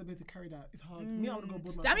person. You have to be able to carry that. It's hard. Me, I would go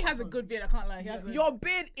bald myself. Dammy has a I good beard. I can't lie. He has a, Your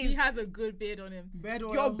beard he is has a good beard on him. Bed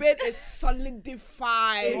oil. your beard is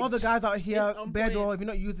solidified. All the guys out here, It's on bed point. oil. If you're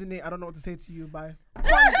not using it, I don't know what to say to you. Bye.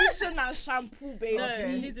 Condition and shampoo, baby. No,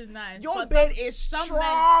 Okay. his is nice. Your but beard is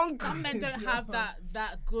strong. Some men don't have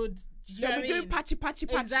that good. Do you know They'll what be I doing mean? patchy, patchy,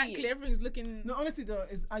 patchy. Exactly. Everything's looking. No, honestly though,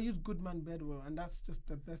 I use Goodman bed oil, and that's just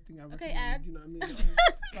the best thing I've ever Okay, ad. You know what I mean?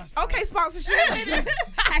 Slash Okay, ad. sponsorship.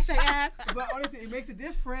 Hashtag ad. But honestly, it makes a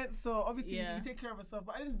difference. So obviously, Yeah. you take care of yourself.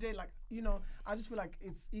 But at the end of the day, like I just feel like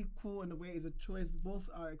it's equal in a way. It's a choice. Both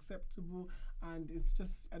are acceptable, and it's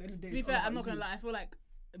just at the end of the day. To be it's all fair, about I'm not gonna you. lie. I feel like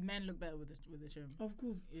men look better with the trim. Of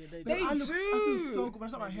course. Yeah, they They do. I feel do. so good. When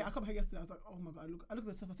I cut my hair, yesterday. I was like, oh my god. I looked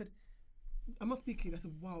at myself. I said, I'm not speaking. I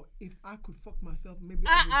said, wow. If I could fuck myself, maybe.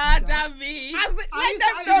 I would do that. Dammy. As it, I let used to-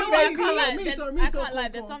 them I know. used to- I Me, can't lie. me, There's- sorry, me, I sorry, can't lie.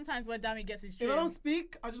 come, There's come. sometimes where Dammy gets his If I trim. don't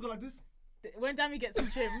speak, I just go like this, When Dammy gets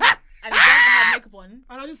his trim and he doesn't have makeup on.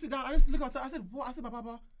 and I just sit down. I just look at myself. I said, what? I said, my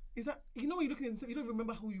papa. Is that when you're looking at yourself, you don't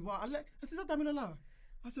remember who you are. I said, is that Damilola?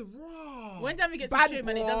 I said, raw. When time he gets Bad to trim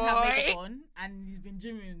and he doesn't have boy. makeup on and he's been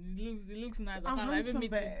gymming, he looks nice. I I'm can't like, even handsome,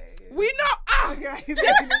 meet him. babe. We know. Ah, Okay.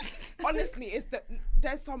 honestly, it's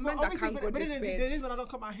there's some men that obviously, can go but this then big. there's when I don't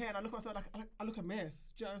cut my hair and I look myself like I look a mess.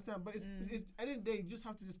 Do you understand? But it's at the end of the day, you just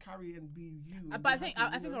have to just carry and be you. But I think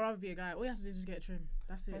I think I'd rather be a guy. All you have to do is just get a trim.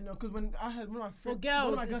 That's it. I know, because when I had one of my For friends, girls,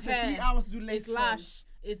 one of my it's girls said 3 hair, hours to do lace it's front. lash,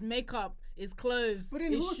 it's makeup, it's clothes, But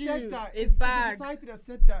then it's who shoe, said that? it's the bag. society that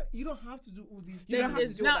said that. You don't have to do all these You things. don't have to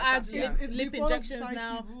It's do now all that add stuff, yeah. lip before the injections society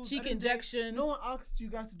now, rules. cheek At the end of the day, injections. No one asked you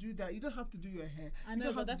guys to do that. You don't have to do your hair. I You know,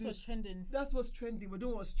 don't but have to that's do- what's trending. That's what's trending. We're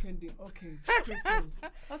doing what's trending. Okay, crystals.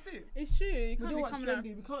 That's it. It's true. You We can't do be what's coming out.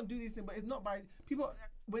 trending. We can't do these things, but it's not by people.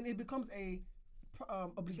 When it becomes a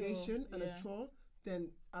obligation and yeah. a chore, then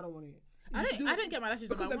I don't want it. I You should don't get my lashes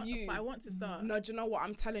done, because but of I want, you. but I want to start. No, do you know what?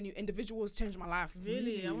 I'm telling you, individuals changed my life.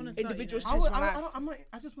 Really, I want to start. Individuals You I, know. change would- my I, life. don't- I'm not.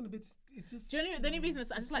 I just want a bit. It's just. Do you know the only reason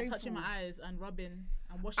is I just like painful. touching my eyes and rubbing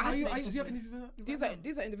and washing Are my Do face. you have any?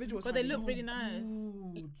 These are individuals. But they honey. look really nice.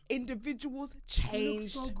 Good. Individuals They look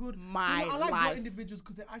changed so good. my I like life. your individuals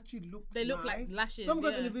because they actually look. They look nice. like lashes. Some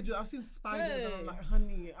girls yeah. individual. I've seen spiders and I'm Hey. like,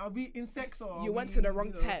 honey, I'll be insects or. You I'll went be, to the wrong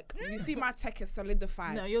you know. tech. You see, my tech is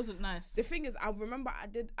solidified. No, yours look nice. The thing is, I remember I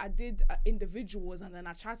did individuals, and then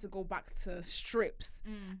I tried to go back to strips,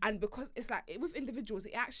 and because it's like with individuals,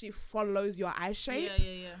 it actually follows your eye shape.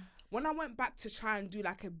 Yeah. When I went back to try and do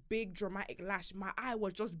like a big dramatic lash, my eye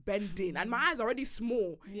was just bending, and my eyes are already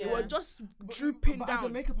small. Yeah. It was just drooping But as a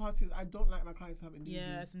down. makeup artist, I don't like my clients to have individuals.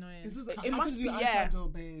 Yeah, it's annoying. It's just, It I must do be, yeah.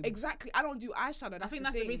 eyeshadow, babe. Exactly. I don't do eyeshadow. I think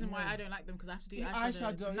that's the the reason why yeah. I don't like them because I have to do Yeah,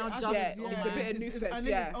 eyeshadow. Now yeah, dust yeah, on it's my a bit of nuisance, and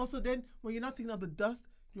then yeah. it's also then when you're not taking out the dust,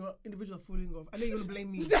 your individual are falling off. And then you're gonna blame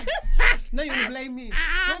me. No, you're gonna blame me.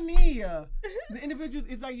 Honey, the individuals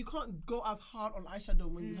is like you can't go as hard on eyeshadow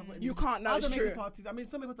when you have an You individual. can't, no, As a it's makeup true. artist, I mean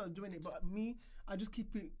some makeup artists are doing it, but me, I just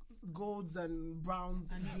keep it golds and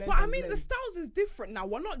browns. And blend But I and mean, the blend. styles is different now.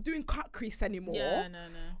 We're not doing cut crease anymore. Yeah, no.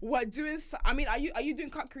 We're doing. I mean, are you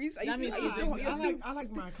doing cut crease? Are you That still? means Are you I still? like- you're still- I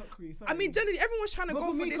like my cut crease. I mean, generally, everyone's trying to but go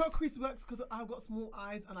for me, this. cut crease works because I've got small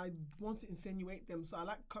eyes and I want to insinuate them. So I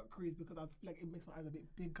like cut crease because I feel like it makes my eyes a bit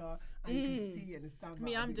bigger and you can see and it stands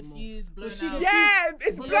Me, out a I'm bit more. diffused, blown But she out. does- Yeah,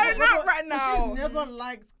 it's But blown but- out right but now. She's never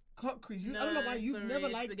liked cut crease. I don't know No, why you've sorry, never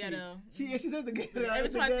it's liked the it. ghetto. She says the ghetto. Every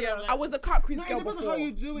it's the time I see her, ghetto. I'm like- I was a cut crease No, it girl depends on before. how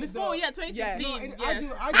you do it. Before, though. yeah, 2016. No,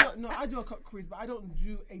 yes. I do a cut crease, but I don't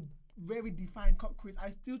do a very defined cut crease.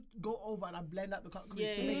 I still go over and I blend out the cut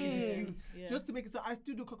crease to make it diffuse. Yeah. Just to make it so I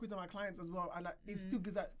still do cut crease on my clients as well, and it still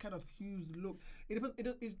gives that kind of fused look. It depends.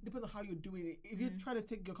 It depends on how you're doing it. If you're trying to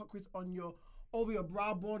take your cut crease on your over your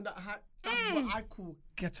brow bone, that's what I call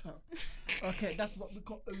ghetto. Okay, that's what we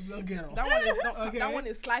call a ghetto. That one is not. Okay. That one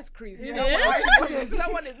is slice crease. Yeah. That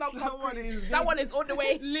one is not That cut one crease. is- That one is all the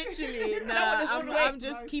way. Literally, That nah, one is all the way. I'm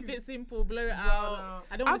just keep it simple, blow it no. out.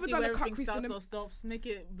 I don't I want haven't to see done where a cut everything crease in starts a- or stops. Make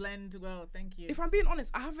it blend well. Thank you. If I'm being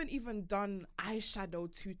honest, I haven't even done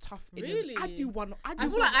eyeshadow too tough. Really? I do one. I do I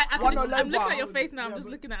feel like I one can, all I'm looking over. at your face now. I'm Yeah, just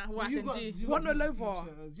but looking at what I You've can got- do. you've One got all beautiful over.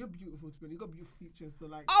 features. You're beautiful to me. You've got beautiful features. So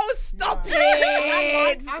like. Oh, stop Yeah.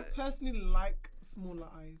 it! I personally like smaller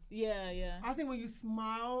eyes. Yeah. I think when you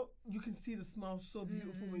smile, you can see the smile so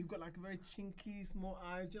beautiful when you've got like very chinky, small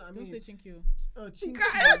eyes. Do you know what I Don't mean? say chinkyu. Chinky.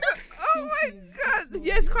 Guys, oh my Chinkies, god! small,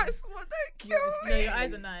 Yeah, it's yeah. quite small. Don't Yeah, kill it's me. No, your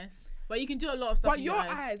eyes are nice, but you can do a lot of stuff. But with your your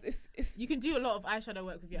eyes. eyes, it's. You can do a lot of eyeshadow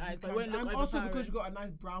work with your eyes, but it won't look And overpowering. also because you got a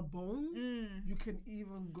nice brow bone, you can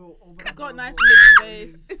even go over. the Got brow nice bone. lip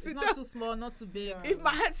space. It's It's not too small, not too big. Yeah. If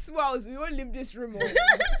my head swells, we won't leave this room.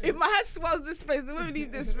 If my head swells this place, we won't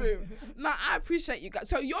leave this room. Now, I appreciate you guys.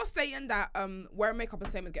 So you're saying that wearing makeup is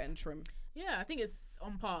the same as getting trim. Yeah, I think it's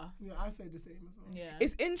on par. Yeah, I say the same as well. Yeah.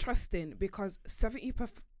 It's interesting because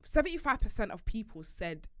 75% of people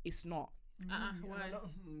said it's not. Yeah, Why?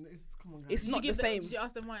 come on, guys. It's Did not you the give same. Did you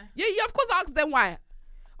ask them why? Yeah, of course I asked them why.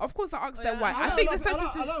 Of course I asked them yeah. why. I I know think a the lot-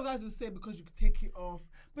 sensitive. a lot of guys will say because you can take it off,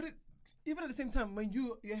 but even at the same time, when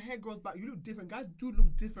your hair grows back, you look different. Guys do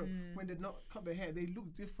look different when they not cut their hair. They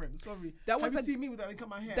look different. Sorry. Was Have you seen me without cut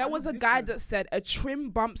my hair? There I was look a guy different. that said a trim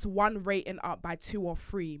bumps 1 rating up by 2 or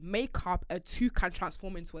 3. Makeup, a 2 can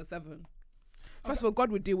transform into a 7. First of all,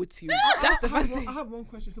 God will deal with you. That's the first thing. I have one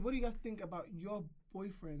question. So, what do you guys think about your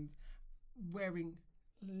boyfriends wearing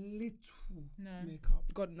little makeup?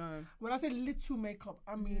 God, no. When I say little makeup,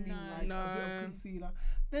 I mean like a bit No. of concealer.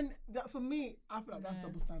 Then that for me, I feel like that's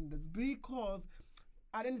double standards because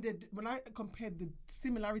at the end of the day, when I compared the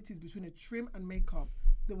similarities between a trim and makeup,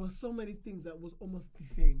 there were so many things that was almost the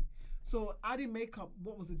same. So adding makeup,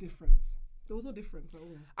 what was the difference? There was no difference at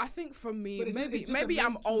all. I think for me, But it's just a maybe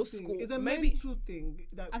I'm mental old thing. school. It's a Maybe mental thing.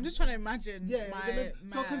 That I'm just trying to imagine. Yeah, so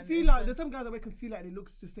man concealer. There's some guys that wear concealer and it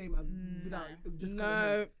looks the same as without just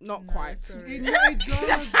no, not No, quite. sorry. It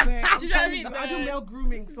does. Man. Do you know what I mean? I do No. male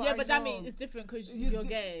grooming, so Yeah, I but that know. means it's different because Yes, you're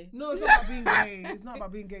gay. No, it's not about being gay. It's not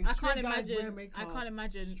about being gay. I Straight can't guys wear imagine. makeup. I can't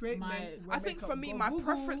imagine Straight my. men wear I think makeup. for me, Go my Google.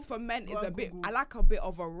 preference for men Go is a and bit. Google. I like a bit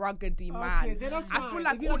of a ruggedy man. Okay, then that's I fine. feel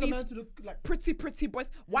like If you all want a these man to look like pretty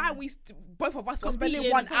boys. Why are we both of us were Competing spending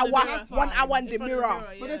in 1 front of hour, the mirror. 1 hour in In the front of the mirror? mirror,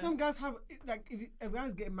 But yeah. then some guys have like if a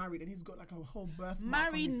guy's getting married and he's got like a whole birthmark on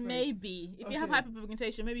Married, his face. maybe. If you have Okay.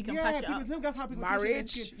 hyperpigmentation, maybe you can Yeah, patch it people, up. some guys have hyperpigmentation in their Marriage,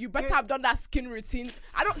 skin. you better Yeah. have done that skin routine.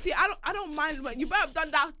 I don't mind. But you better have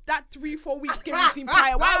done that 3-4 week skin routine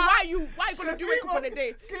prior. Why you gonna do it for the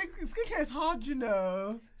day? Skincare is hard, you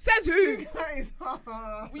know. Says who? Skincare is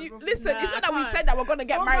hard. Listen, Nah, it's not I that we can't. said that we're gonna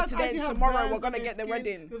get Some married guys today actually and have tomorrow burns we're on gonna their get the skin.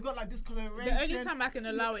 wedding. They've got like discoloration. The only time I can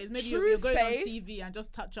allow it is maybe True you're going say- on TV and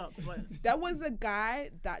just touch up. But There was a guy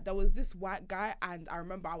there was this white guy, and I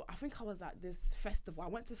remember I think I was at this festival. I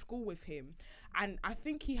went to school with him, and I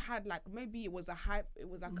think he had like maybe it was like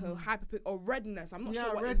a hyper or redness. I'm not Yeah,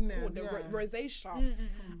 sure what redness, it's called, the yeah. rosacea,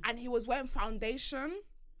 and he was wearing foundation.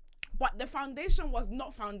 But the foundation was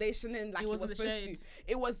not foundationing like it was wasn't the supposed to. shades.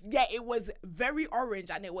 It was very orange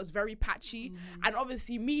and it was very patchy. And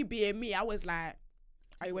obviously me being me, I was like,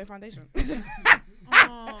 are you wearing foundation?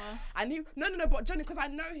 Aw. And he no, but Johnny, because I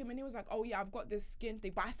know him, and he was like, oh yeah, I've got this skin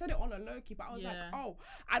thing, but I said it on a low key, but I was like, Yeah. oh,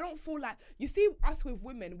 I don't feel like, you see us with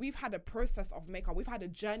women, we've had a process of makeup, we've had a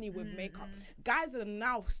journey with makeup. Guys are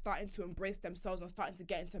now starting to embrace themselves and starting to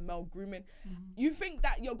get into male grooming. You think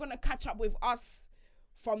that you're gonna catch up with us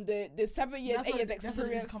from the 7 years, 8 years That's why they need to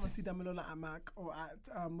experience? come and see Damilola at Mac or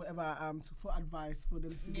at whatever for advice for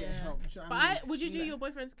them to get Yeah. help. Do you know But what I mean? would you do Yeah. your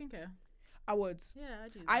boyfriend's skincare? I would. Yeah, I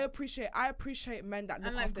do. I appreciate men that look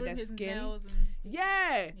and like after groom their his skin. nails and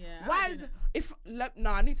Yeah. Yeah, I Why do is that.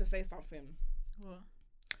 I need to say something. what?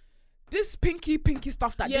 This pinky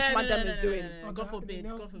stuff that this man them is doing. Oh, God God, forbid.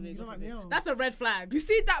 nails- God forbid. you God don't like forbid. nails? That's a red flag. You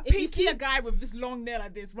see that If you see pinky? a guy with this long nail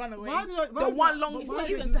like this, run away. Why do they- why The is one that- long- but It's why so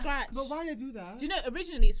you is can that- scratch. But why they do that? Do you know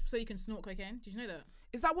originally it's so you can snort cocaine? Did you know that?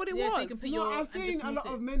 Is that what it Yeah, was? so you can put No, your I've and seen just a lot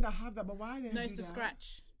snort of it. men that have that, but why they No, do it's to that?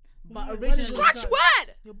 scratch. Why- But why originally, does it Scratch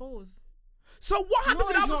what? your balls. So what happens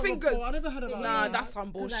to the it's other not fingers? before. I never heard about Nah, that. that's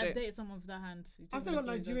some Because I've bullshit. dated someone with that hand. I've seen a lot of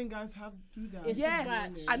Nigerian guys have do that. It's Yeah,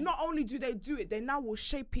 scratch. and not only do they do it, they now will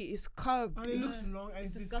shape it. It's curved. And it looks long and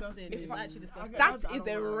It's it's disgusting. disgusting. It's actually disgusting. That I is don't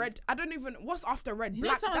a want. red. I don't even. What's after red? You know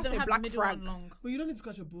Black. some of That's them a have the black middle frag. one long. But you don't need to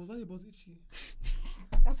scratch your balls. Why are your balls itchy?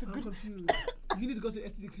 That's a I'm good. confused. You need to go to the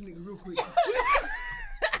STD clinic real quick.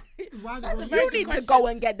 Why is That's your a balls very You good need to question. go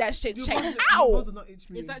and get that shit Your checked balls- your balls out. are not itch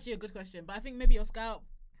me. It's actually a good question, but I think maybe your scalp,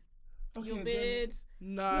 Okay, your then- beard,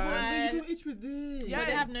 No. But you can itch with this. Yeah. but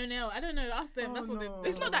they have no nail. I don't know. Ask them. Oh, That's what no. they.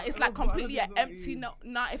 It's not that it's I like don't- I don't completely think an that's what it empty. is. No,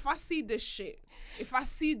 nah. If I see this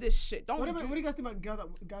shit, don't What do. do you guys think about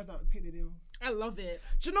guys that paint their nails? I love it.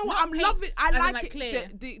 Do you know what? Not I'm paint, loving. I as in, like like, it.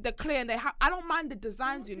 clear. The clear, and I don't mind the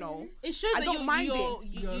designs. You know. It shows I that don't mind you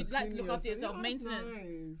You're like to cleaning look after yourself. Yeah, that's Maintenance.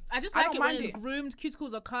 nice. I just I like don't it when mind it's it. groomed,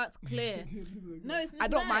 cuticles are cut, clear. No, it's I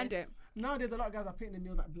don't nice. mind it. Nowadays, a lot of guys are painting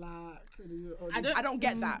their nails like black. I don't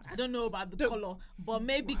get that. I don't know about the color, but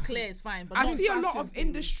maybe clear is fine. But I not see a lot fashion of thing.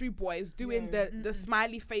 industry boys doing Yeah. the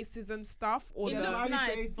smiley faces and stuff. Or It the, looks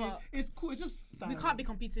nice, but it's cool. It's just style. we can't be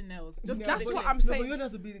competing nails. Just Yeah, That's keep it what clear. I'm No, saying. but your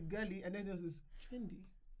nails will be girly, and then yours is trendy.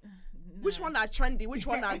 Which one are trendy? Which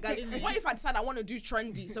one are guy? Yeah. What if I decide I want to do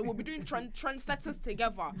trendy? So we'll be doing trendsetters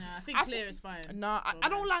together. Nah, I think I clear thi- is fine. No, I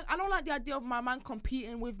don't like the idea of my man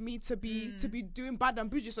competing with me to be doing bad and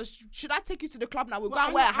bougie. So should I take you to the club now? We'll go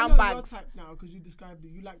and wear I know handbags. your type now because you described it.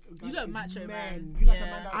 You like a guy You that look is macho, man. You like a Yeah.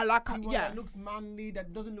 man that I like- you want yeah. that looks manly,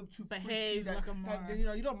 that doesn't look too pretty. Behaves That, like a that, man. you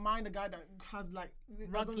know, you don't mind a guy that has like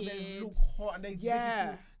doesn't they Rugged. look hot and they make you Yeah.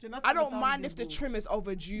 feel- do you know, that's I don't mind if the understandable. trim is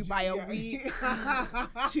overdue by a Yeah. week,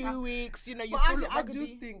 2 weeks. You know, you But still actually, look I do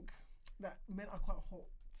ruggedy. think that men are quite hot.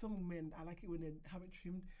 Some men, I like it when they haven't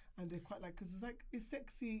trimmed and they're quite like, because it's like it's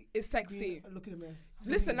sexy. It's sexy. being- looking a mess.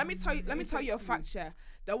 Listen, let me tell you It's a sexy. fact. Yeah,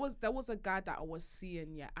 there was a guy that I was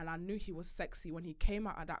seeing, yeah, and I knew he was sexy when he came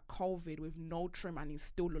out of that COVID with no trim, and he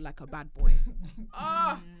still looked like a bad boy.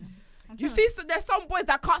 Ah. You see, so there's some boys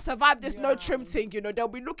that can't survive this no trim Yeah. thing. You know, they'll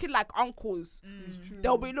be looking like uncles. It's true.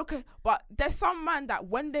 They'll be looking, but there's some man that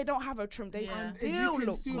when they don't have a trim, they Yeah. If you still can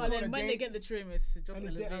look. still But go on then a when they date get the trim, it's just and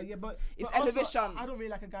it's there, elevates. yeah, but It's but also, elevation. I don't really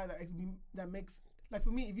like a guy that makes like, for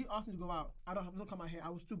me, if you ask me to go out, I don't come out here. I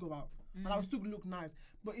will still go out, and I will still look nice.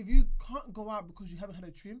 But if you can't go out because you haven't had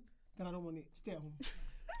a trim, then I don't want it. Stay at home. Red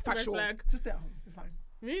Factual. flag. Just stay at home. It's fine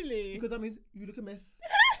Really? because that means you look a mess.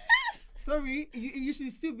 Sorry, you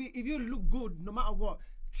should still be. If you look good, no matter what,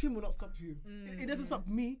 trim will not stop you. It doesn't stop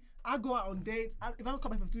me. I go out on dates. If I don't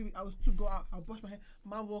come back for 3 weeks, I will still go out. I'll brush my hair.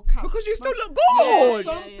 Man, walk out Because you still look Yeah, good.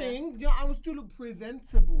 something. You know, I will still look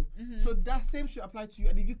presentable. So that same should apply to you.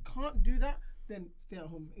 And if you can't do that, then stay at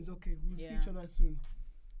home. It's okay. We'll see each other soon.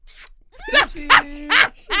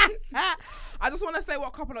 I just want to say what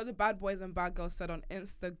a couple of the bad boys and bad girls said on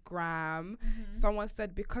Instagram. Someone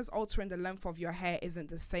said, because altering the length of your hair isn't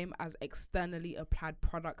the same as externally applied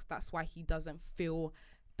products, that's why he doesn't feel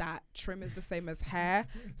that trim is the same as hair.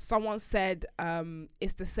 Someone said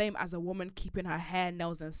it's the same as a woman keeping her hair,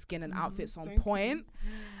 nails and skin and outfits on point.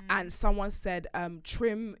 And someone said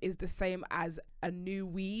trim is the same as a new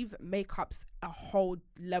weave. Makeup's a whole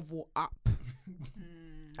level up.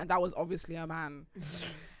 And that was obviously a man.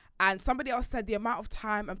 And somebody else said the amount of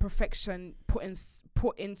time and perfection put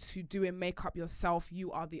into doing makeup yourself,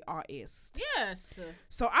 you are the artist. Yes.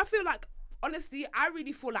 So I feel like, honestly, I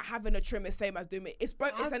really feel like having a trim is same as doing it. It's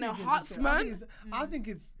both. It's an enhancement. I think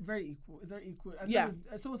it's very equal. It's very equal. And Yeah.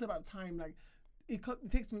 someone said about time, like it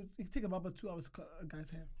takes about 2 hours to cut a guy's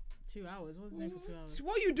hair. 2 hours. What's it doing for 2 hours? So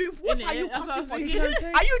what are you doing? What Innit? are you That's what cutting I for? was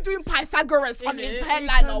thinking. Are you doing Pythagoras on Innit? his It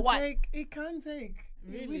hairline or what? It can take.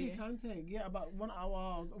 Really? It really can take. Yeah, about 1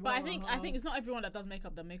 hour. But I think it's not everyone that does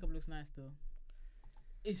makeup that makeup looks nice though.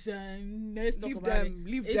 It's let's talk Leave about them. it.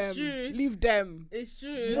 Leave It's them. true. Leave them. It's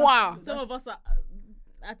true. Wow. Some of us are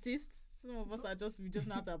artists. Some of us are we just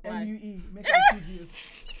know how to apply. MUE, makeup enthusiast.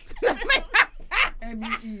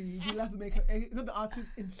 MUE, you love to make not the artist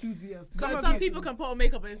enthusiast. Some people can put on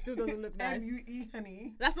makeup and it still doesn't look nice. MUE,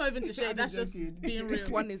 honey. That's not even to shade. I'm That's just joking. being real. This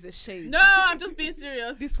one is a shade. No, I'm just being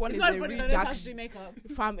serious. This one it's is not a everybody real that knows how dark to do makeup.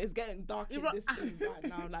 Fam, it's getting dark in It this room right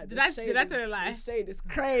now. Like, Did the I shade tell a lie? The shade is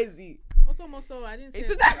crazy. What's almost so? I didn't say.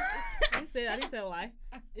 It's I didn't tell a lie.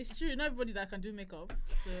 It's true. Not everybody that can do makeup.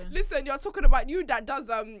 So. Listen, you're talking about you that does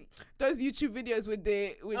those YouTube videos with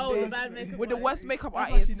the bad makeup with the artist. worst makeup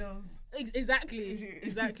That's what she artists. knows. Exactly.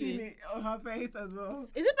 You've seen it on her face as well.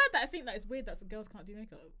 Is it bad that I think that it's weird that girls can't do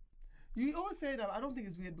makeup? You always say that. But I don't think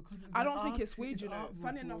it's weird because it's I an don't think art, it's weird, you know. art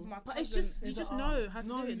Funny vocal. enough, my But cousin, it's just you It's just an know art. how to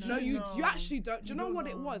No, do it. you no, you No. actually don't. Do you know don't what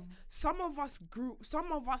it know. was? Some of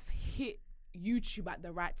us hit YouTube at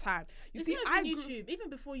the right time. You It's see, not I even grew, YouTube. Even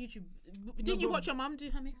before YouTube, didn't you but- watch your mum do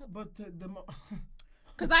her makeup? But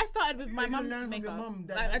Because I started with my You learn mum's from your makeup. mum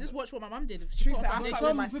that- Like, I just watched what my mum did. She True, put so on I started foundation. with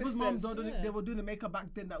some my people's moms sisters. they were doing the makeup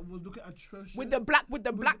back then that was looking atrocious. with the black with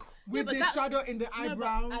Yeah, the but that's- shadow in the No,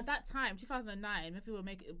 eyebrows. but at that time, 2009, when people were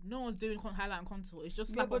making, no one's doing highlight and contour. It's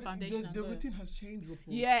just Yeah, slap on but foundation. the and go. routine has changed. RuPaul.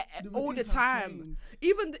 Yeah, all the routines have time.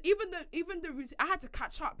 changed. Even the routine. I had to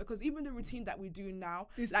catch up because even the routine that we do now,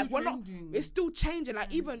 It's like still we're changing. not. It's still changing.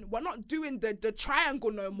 Like even we're not doing the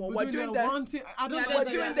triangle no more. We're doing the. one thing. I don't. Yeah, know I what don't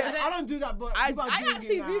to do do. that. I don't do that, but I people are doing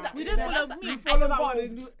actually it do now. that. We don't follow That's- me. You I follow that evolved.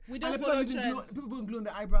 one. We don't and follow people using trends. People putting glue on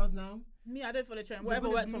the eyebrows now. Me, I don't follow trend. They Whatever put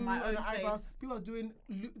the works for glue my on own the eyebrows. face. People are doing.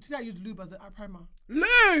 Today I use lube as a primer.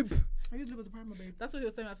 Lube. I use lube as a primer, babe. That's what he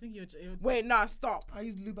was saying. I was thinking you're Wait, nah, stop. I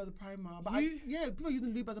use lube as a primer, but You- people are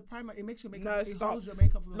using lube as a primer. It makes your makeup. No, it stop. holds your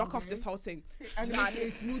makeup for the Lock whole off day. this whole thing. And Nah,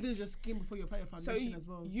 it smoothens your skin before you apply your So foundation as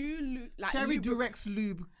well. like Cherry lube Durex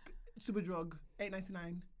lube, Superdrug,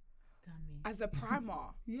 $8.99. Damn me. as a primer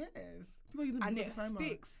Yes, people are using and lube as it a primer.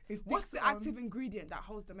 sticks. It What's sticks the on- active ingredient that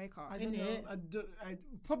holds the makeup? I don't In know. it.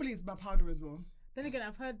 Probably it's my powder as well. Then again,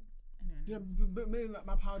 I've heard. Yeah, but maybe like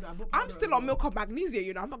my powder. I bought I'm powder still as on well. milk of magnesia.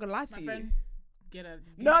 You know, I'm not gonna lie to My you. friend, get a.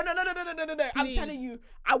 No. I'm Please. telling you,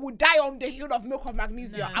 I would die on the hill of milk of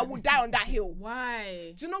magnesia. No. I would die on that hill.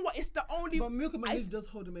 Why? Do you know what? It's the only. But milk and I- magnesia does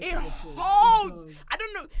hold the makeup. It before. holds. does. I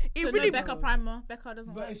don't know. It So really. no Becca primer. Becca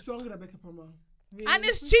doesn't But work. it's stronger than Becca primer. Really? And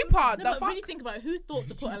it's cheaper. No, The but fuck? really think about it. Who thought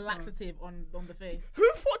to put a laxative on the face? Who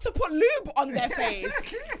thought to put lube on their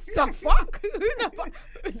face? The fuck? Who the fuck?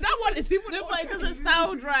 That one is even. No, but it doesn't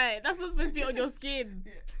sound right. That's not supposed to be on your skin.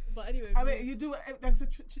 But anyway, I mean, you do. Like I said,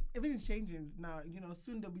 everything's changing now. You know,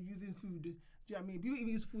 soon they'll be using food. Do you know what I mean? People even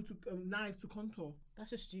use food to knives to contour. that's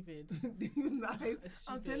just stupid. They use knives. It's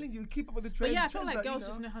I'm stupid. telling you, keep up with the But trends. yeah, I feel trends like that, you girls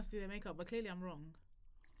just know how to do their makeup, but clearly I'm wrong.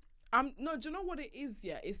 No, do you know what it is?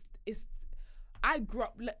 Yeah, it's. I grew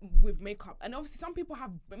up with makeup, and obviously some people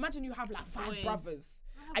have. Imagine you have like 5 Boys. brothers,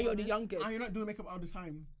 I have and you're the brothers. youngest. And you're not doing makeup all the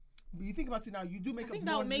time. But you think about it now, you do I makeup think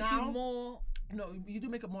more that will make now. you more. No, you do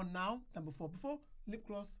makeup more now than before. Before, lip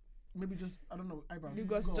gloss, maybe just, I don't know, eyebrows. You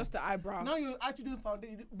got Go. just the eyebrow, Now you're actually doing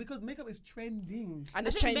foundation because makeup is trending. and I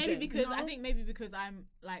it's think changing. maybe because You know? I think maybe because I'm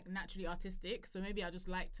like naturally artistic, so maybe I just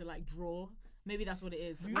like to like draw Maybe that's what it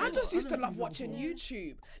is. You I know just what? used to I've love seen that watching before.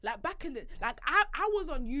 YouTube. Like back in the I was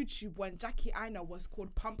on YouTube when Jackie Aina was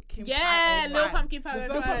called Pumpkin Yeah, Pie. Little Alright. Pumpkin The Pie.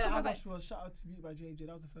 first one Pie. I watched was Shout Out to Beauty by JJ.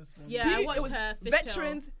 That was the first one. Yeah, I Beauty- watched it was her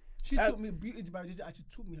veterans She taught me Beauty by JJ. Actually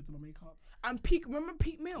taught me how to do my makeup. and Peak. Remember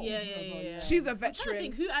Peak Mill? Yeah. She's a I'm trying to veteran.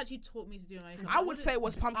 think who actually taught me to do my makeup. I would say it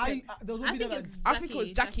was Pumpkin. There was one I video think that it's I think it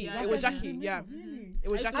was Jackie. Jackie It was Aina. Jackie. Yeah, Really? it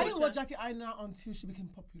was I used to I Jackie. didn't watch watch Jackie Aina until she became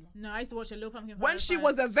popular. No, I used to watch a Little Pumpkin Pie. When she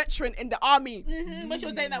was a veteran in the army, when she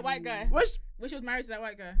was dating that white guy. which When she was married to that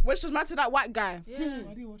white guy. when she was married to that white guy. Yeah.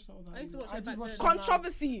 I didn't watch that all that. I used to either. watch her just back watched then. her now.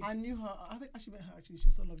 Controversy. I knew her. I think I actually met her actually.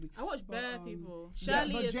 She's so lovely. I watched But, bare people. Yeah,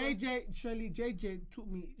 Shirley but is JJ taught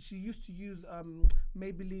me. She used to use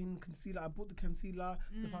Maybelline concealer. I bought the concealer,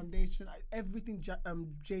 the foundation, everything.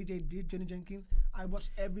 JJ did. Jenny Jenkins. I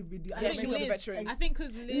watched every video. I Yeah, think she was a Liz- veteran. I think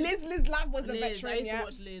because Liz Love was a Liz, I veteran. used to Yeah.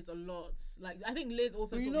 watch Liz a lot. Like I think Liz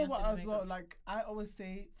also. But you taught know me how what to do as well? makeup. Like I always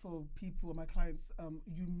say for people, my clients,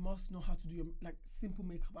 you must know how to do your like simple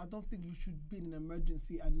makeup. I don't think you should be in an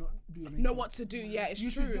emergency and not do your makeup. Know what to do. Yeah, it's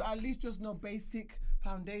You true. should do, at least just know basic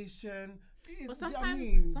foundation. But Do you know what sometimes, I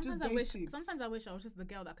mean? sometimes Just I wish, basics. sometimes I wish I was just the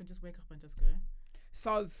girl that could just wake up and just go.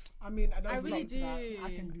 Soz. I mean, I that's really not do. that.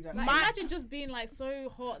 I can do that. Like, My- imagine just being like so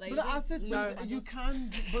hot that but you I just said to No. you, that you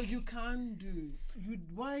can, but you can do. You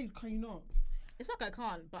why can you not? It's like I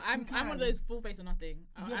can't, but I'm You one of can. those full face or nothing.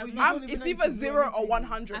 Yeah, I, but I'm you not- don't even It's know you either can do 0 or anything.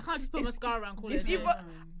 100. I can't just put It's- mascara and call it's it. a day. either-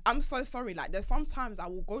 I'm so sorry. Like there's sometimes I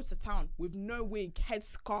will go to town with no wig,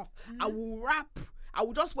 headscarf. I will rap. I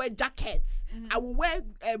will just wear jackets. I will wear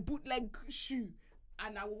a bootleg shoe,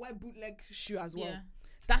 and I will wear bootleg shoe as well. Yeah.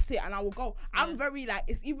 That's it, and I will go. I'm Yeah. very like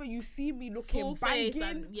it's either you see me looking Full face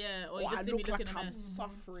banging, and yeah, or or you I just see me look looking like a I'm mess.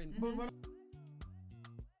 suffering. But when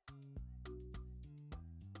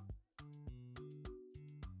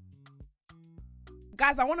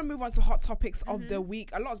Guys, I want to move on to hot topics of the week.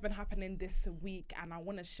 A lot has been happening this week, and I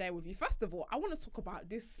want to share with you. First of all, I want to talk about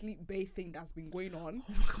this sleep bath thing that's been going on.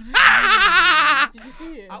 Did you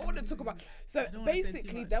see it? I want to talk about. So don't wanna say too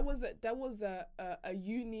basically, much. there was a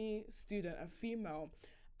uni student, a female,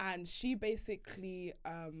 and she basically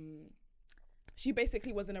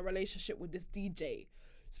was in a relationship with this DJ.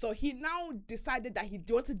 So he now decided that he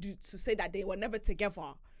wanted to say that they were never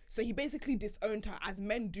together. So he basically disowned her, as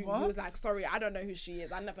men do. He was What? like, "Sorry, I don't know who she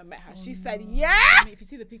is. I never met her." She said, "Yeah." I mean, if you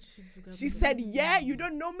see the picture, She said, "Yeah, you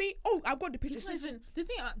don't know me." Oh, I've got the picture. He's not even, the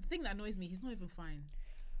thing that annoys me, he's not even fine.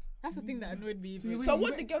 That's the thing that annoyed me. So, you Even. So went-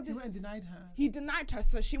 what you the went- girl you did- went and denied her. He denied her.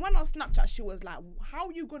 So she went on Snapchat. She was like, "How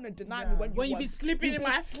are you gonna deny me Yeah. when When you was- be sleeping you in be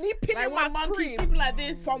my sleeping like in my one monkey crib sleeping like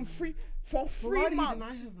this. for But 3 why did he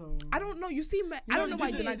months?" deny her though? I don't know. You see, I You don't know why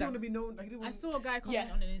he he denied didn't that. want to be known. Like, he didn't I want- saw a guy comment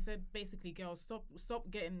Yeah. on it and he said basically, girls, stop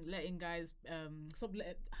letting guys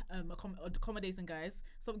accommodating guys,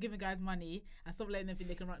 stop giving guys money and stop letting them think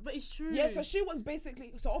they can run. But it's true. Yeah, so she was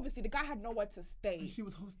basically, so obviously the guy had nowhere to stay. And she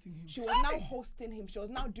was hosting him. She was now hosting him. She was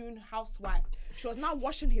now doing housewife. She was now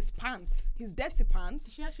washing his pants, his dirty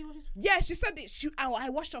pants. She actually watches. Yeah, she said it. I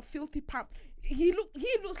washed her filthy pants. He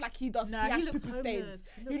looks like he does. Nah, he he has looks poo homeless. stains.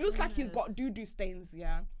 He He looks looks like he's got homeless. doo-doo stains.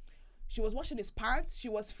 Yeah. She was washing his pants. She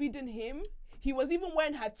was feeding him. He was even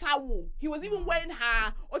wearing her towel. He was even wearing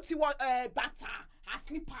her otiwa bata, her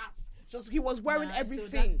slippers. He was wearing Nah, it's so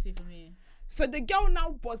everything. audacity for me. So the girl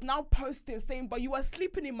was now posting saying, "But you were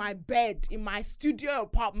sleeping in my bed in my studio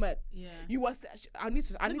apartment. Yeah. You was. I need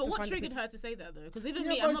to No, but find what the triggered picture. her to say that though? Because even Yeah,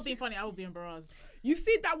 me, but I'm not she- being funny. I would be embarrassed. You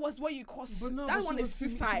see, that was what you cause. But no, that but one she is was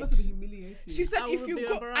suicide. She must have been humiliated. She said, I "If would you be go,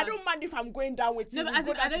 I embarrassed. don't mind if I'm going down with No, you. but We'll as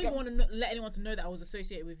go in, down I don't even together." want to let anyone to know that I was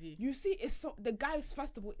associated with you. You see, it's so the guy is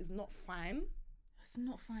first of all is not fine. It's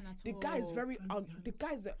not fine at The all. guy is very. The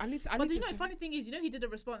guy is. I need But to you know, see- the funny thing is, he did a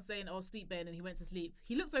response saying, "Oh, sleep Ben," and he went to sleep.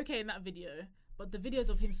 He looked okay in that video, but the videos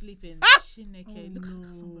of him sleeping, Shineke, look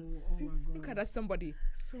at somebody. Oh my god. Look at that somebody.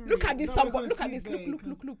 Sorry. Look at this No, somebody. because Look at sleep this. Look. there, Look.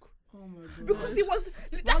 Look. because- Look. Oh my god. Because he was.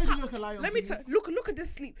 Why That's did how. you look a lion, Let me please? tell. Look at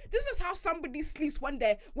this sleep. This is how somebody sleeps when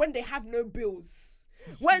they have no bills.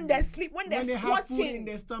 When they sleep. When they're When they have food in squatting.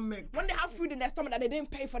 their stomach. When they have food in their stomach that they didn't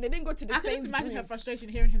pay for, they didn't go to the I can same just imagine her schools. frustration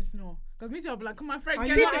hearing him snore. Because me too, I'll be like, "Come on, Frank, And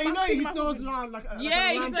get you up." know, and you know see he my snores food. loud like a Yeah,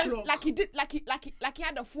 he alarm does. clock. Like he did. Like he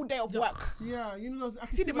had a full day of work. Yeah, you know those. I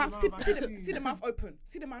can See the mouth. I can See the mouth open.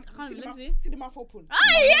 See the mouth. can't See the let mouth. me see. See the mouth open.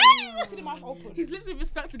 yeah. See the mouth open. His lips even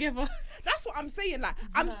stuck together. That's what I'm saying. Like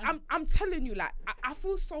I'm telling you. Like I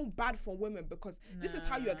feel so bad for women because this is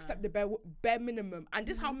how you accept the bare minimum, and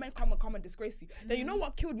this is how men come and disgrace you. Then know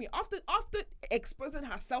what killed me? After exposing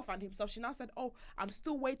herself and himself, she now said, "Oh, I'm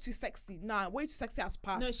still way too sexy." Nah, way too sexy has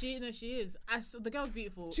passed. No, she is. The girl's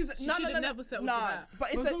beautiful. She's she should have never settled for that.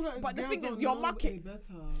 But the thing is, your market.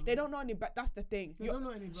 They don't know any better. That's the thing.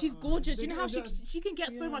 She's gorgeous. You know how she can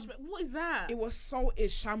get so much. What is that? It was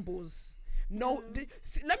shambles. No,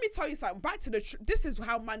 let me tell you something. Back to the this is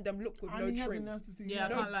how man them look with no trim. Yeah,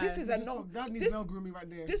 no, I can't lie. This is a no. That needs male grooming right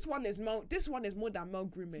there. This one is more than male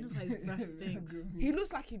grooming. Look like his breath stinks. He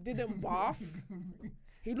looks like he didn't bath.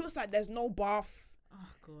 He looks like there's no bath. Oh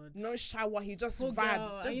God. No shower. He just Poor vibes.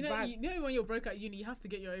 girl. Just you know, vibes. you know when you're broke at uni, you have to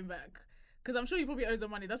get your own back. Because I'm sure he probably owes her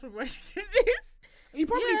money. That's probably why she did this. He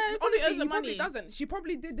probably, Yeah, he probably honestly, owes her he probably money. doesn't. She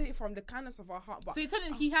probably did it from the kindness of her heart. But So you're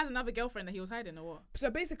telling he had another girlfriend that he was hiding or what? so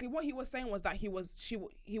basically, what he was saying was that he was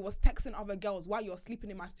texting other girls while you're sleeping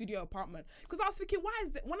in my studio apartment. Because I was thinking, why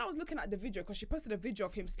is when I was looking at the video, because she posted a video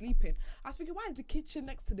of him sleeping, I was thinking, why is the kitchen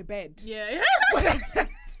next to the bed? Yeah.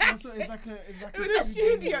 So it's like It's a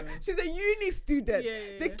studio. She's a uni student. Yeah.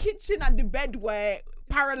 The kitchen and the bed were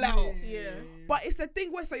parallel. Yeah. But it's a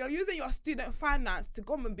thing where so you're using your student finance to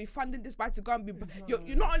go and be funding this boy to go and be.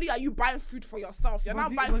 You're not only are you buying food for yourself, you're now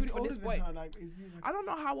buying food for this boy. I don't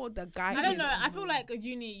know how old the guy is. I don't know. I feel like a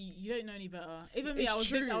uni, you don't know any better. Even me, It's I was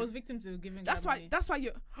true. victim to giving. That's guy why. money. That's why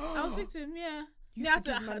you. I was victim. Yeah. You Yeah, used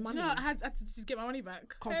to give man money. You know, I had to just get my money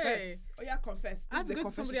back. Confess. Hey. Oh yeah, confess. I have to This is a go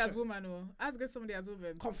to somebody confession as show. woman, or I have to go to somebody as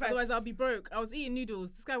woman. Confess. Otherwise, I'll be broke. I was eating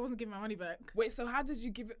noodles. This guy wasn't giving my money back. Wait, so how did you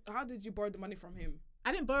give it? How did you borrow the money from him?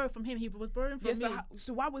 I didn't borrow from him. He was borrowing from Yeah. me.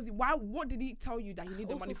 So why was he? Why? What did he tell you that he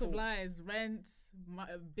needed All money sorts for? of lies, rent,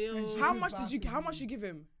 bills. How His much did you? bathroom. How much you give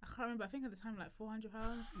him? I can't remember. I think at the time like £400.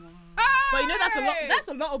 But you know that's a lot. That's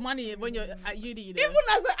a lot of money when you're at uni. You know? Even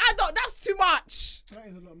as an adult, that's too much. That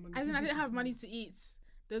is a lot of money. As in, I didn't have money to eat.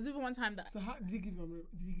 There was even one time that So how did he give him?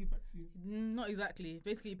 Did he give back to you? not exactly.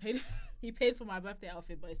 Basically, he paid for my birthday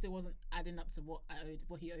outfit, but it still wasn't adding up to what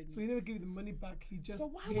he owed me. So he never gave you the money back. He just. So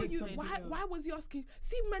why paid were you? something else. Why was he asking?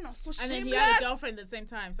 See, men are so And shameless. then he had a girlfriend at the same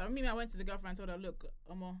time. So I mean, I went to the girlfriend and told her, "Look,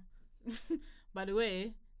 Omo, by the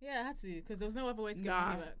way, yeah, I had to because there was no other way to get my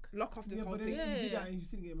money back. Lock off this Yeah, whole but thing. then you did Yeah. that and you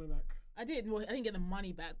still didn't get money back. I did. Well, I didn't get the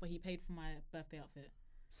money back, but he paid for my birthday outfit.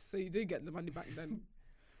 So you did get the money back then.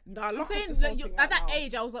 Nah, I'm lock off saying this whole that thing at right that now.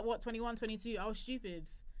 age, I was like, what, 21, 22? I was stupid.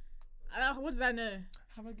 What did I know?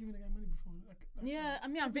 Have I given a guy money before? Yeah, I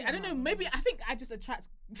mean, I don't know. Maybe I think I just attract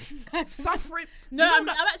guys. Suffering. No, You know I'm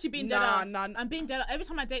that- actually being dead Nah, ass. nah. I'm being dead ass. Every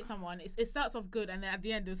time I date someone, it starts off good, and then at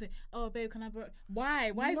the end they'll say, "Oh, babe, can I borrow?" Why?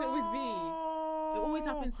 Why is it always me? It always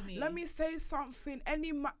happens to me. Let me say something.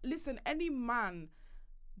 Any man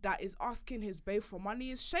that is asking his babe for money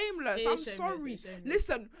is shameless. It is I'm shameless, sorry. it's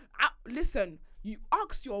shameless. Listen. You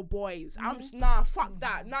ask your boys. Mm-hmm. Nah, fuck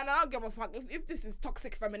that. Nah, I don't give a fuck. If this is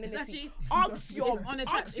toxic It's femininity, actually ask your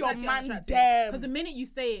man them. Because the minute you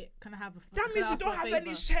say it, can I have a? That can means I you ask don't for a have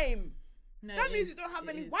any favour? shame. No, That it means is, you don't have it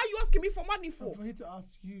any. is. Why are you asking me for money for? For him to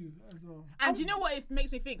ask you as well. And do you know what it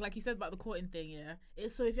makes me think? Like you said about the courting thing, yeah.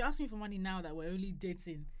 So if you ask me for money now that we're only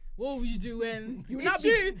dating, what will you do when You it's not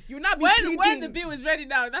true? be. You not be When the pleading. bill is ready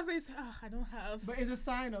now, that's what you say. Oh, I don't have. But it's a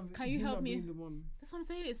sign of. Can you him help not me? being the one. That's what I'm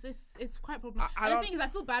saying. It's quite problematic. I And the don't- thing is, I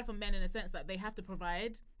feel bad for men in a sense that they have to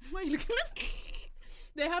provide. Why are you looking at me?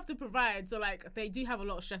 They have to provide, so like they do have a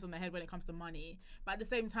lot of stress on their head when it comes to money. But at the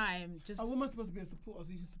same time, just A woman's supposed to be a supporter,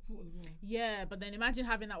 so you can support as well. yeah. But then imagine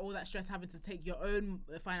having all that stress, having to take your own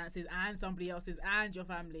finances and somebody else's and your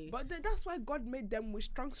family. But that's why God made them with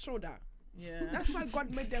strong shoulder. Yeah. That's why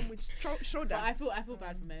God made them with shoulders. But I feel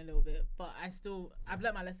bad for men a little bit, but I've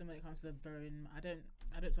learnt my lesson when it comes to borrowing. I don't.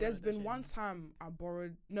 There's tolerate that been shit. one time I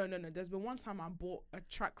borrowed. No. There's been one time I bought a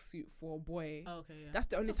tracksuit for a boy. Oh, okay, yeah. That's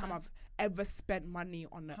the only not time bad. I've ever spent money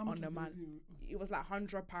on How much a was man. the suit? It was like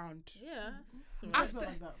 £100. Yeah. It's alright. After- Something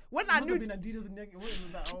like that. when It I must knew- have been Adidas and Nike. What was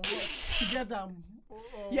that? Or what? Together.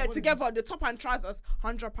 Yeah, what is together the top and trousers,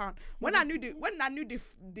 £100. When I knew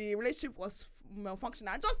the relationship was malfunctioning,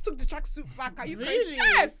 I just took the tracksuit back. Are you crazy? Really?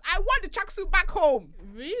 Yes, I want the tracksuit back home.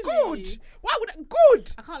 Really? Good. Why would I?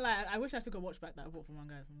 Good. I can't lie. I wish I took a watch back that I bought from one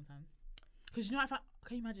guy one time. Because you know,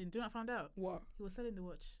 can you imagine? Do you know what I found out? What? He was selling the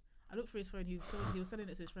watch. I looked for his phone. He was selling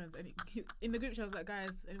it to his friends. And in the group chat, I was like,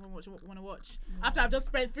 guys, anyone want to watch? After I've just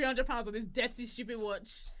spent £300 on this dirty, stupid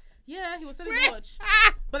watch. Yeah, he was selling the watch.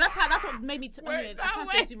 But that's what made me. Anyway, I can't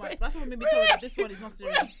say too much. But that's what made me tell her that this one is not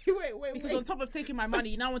serious. Wait. Because on top of taking my money,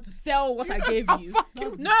 you now want to sell what I gave you.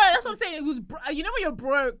 fucking- No, that's what I'm saying. It was you know when you're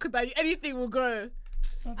broke, that anything will go.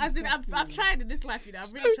 As in, I've tried in this life, you know.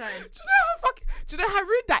 I've really tried. Do you know how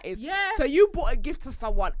rude that is? Yeah. So you bought a gift to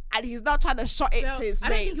someone and he's now trying to shot it to his I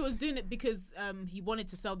don't mates. think he was doing it because he wanted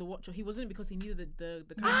to sell the watch, or he wasn't because he knew the kind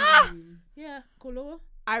Ah! of yeah, Koloa.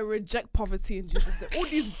 I reject poverty in Jesus' name. All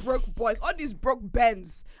these broke boys, all these broke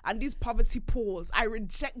Bens, and these poverty pools, I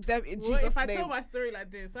reject them in Well, Jesus' if I name. tell my story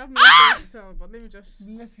like this, I have no story to tell. But let me just.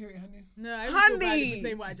 Let's hear it, honey. No, I don't feel bad Honey. if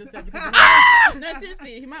saying what I just said because he might, no,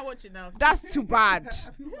 seriously, he might watch it now. That's too bad. I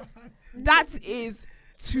feel bad. That is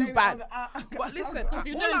too Blame it bad. on the- But listen, Because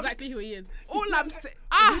you all know I'm exactly who he is. all I'm saying,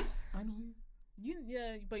 I know you.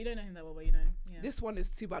 Yeah, but you don't know him that well. But you know, yeah. this one is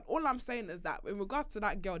too bad. All I'm saying is that in regards to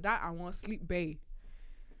that girl, that I want sleep bay.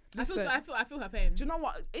 I feel, Listen, I feel her pain. do you know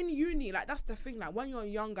what? In uni, like that's the thing. Like when you're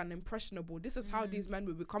young and impressionable, this is how these men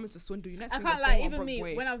will be coming to swindle you. Next I thing can't there's no lie, one even broke me,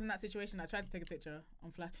 boy. when I was in that situation, I tried to take a picture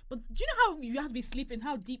on Flash. But do you know how you have to be sleeping?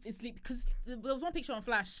 How deep is sleep? Because there was one picture on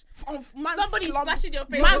Flash. Somebody's flashing your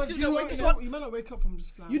face. Man, while still waking up. You might not wake up from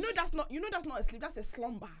just flash. You know that's not a sleep. That's a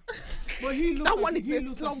slumber. But he looks that like, one is he a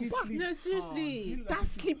looks like he slumber. sleeps No, hard. seriously. He looks That like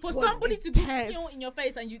he sleep For was somebody to be intense. still in your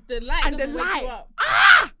face and the light And the doesn't wake you light.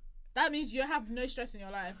 up. That means you have no stress in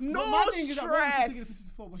your life. No But my thing is that when she's taking stress. pictures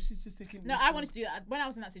before, but she's just taking. No, this I one. wanted to do that. When I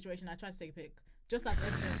was in that situation, I tried to take a pic. Just as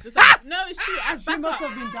evidence. Just like, no, it's true. As She must backup.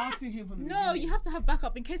 have been doubting him from the No, beginning. you have to have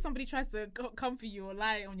backup in case somebody tries to come for you or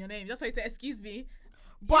lie on your name. That's why you say, excuse me.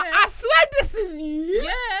 But Yeah. I swear this is you.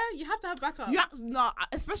 Yeah, you have to have backup. No,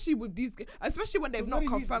 especially with these, especially when they've So not what did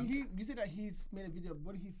confirmed. You said that he's made a video.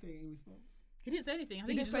 What did he say in response? He didn't say anything. I He think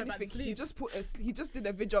he didn't just say went back to anything. He sleep. he just did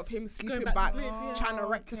a video of him sleeping back to back, sleep, yeah. trying to Oh,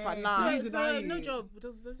 rectify. okay. Nah, So So, he's so denying no it. job.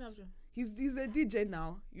 Doesn't have job. he's a DJ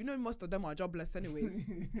now. You know, most of them are jobless anyways.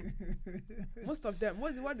 Most of them.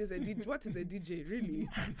 What is a DJ? What is a DJ really?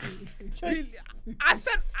 Really? I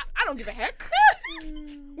said I don't give a heck.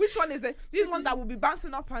 Which one is it? These ones that will be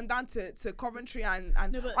bouncing up and down to Coventry and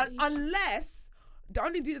No, but unless the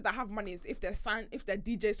only DJs that have money is if they're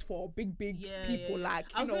DJs for big people like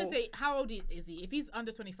I was you know. gonna say, how old is he? If he's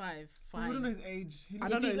under 25, We don't know fine. his age. I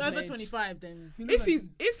don't If know he's his over age. 25, then He looks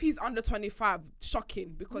If he's under 25,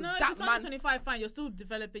 shocking because no. If that he's man. under 25, fine. You're still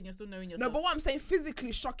developing. You're still knowing No, yourself. but what I'm saying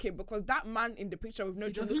physically shocking because that man in the picture with no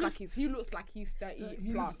He trim doesn't looks like he's 30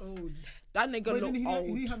 he plus. looks old. That nigga But look then old.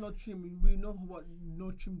 he didn't have no trim. We know what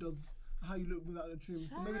no trim does. How you look without the trim.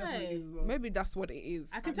 So maybe that's what it is as well. Maybe that's what it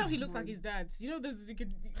is. I can tell he looks like Fine. his dad. You know, the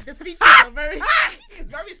features are very. It's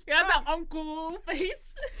very He has that uncle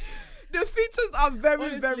face. The features are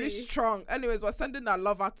very, very Honestly. strong. Anyways, we're sending our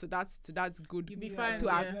love out to that good. You'll be Yeah. fine. to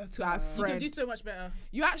yeah. our Yes, to our you You friend. can do so much better.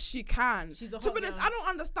 You actually can. She's a to hot be honest, girl. I don't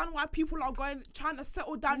understand why people are trying to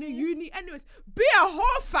settle down in uni. Anyways, be a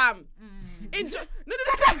whore, fam. Enjoy. No,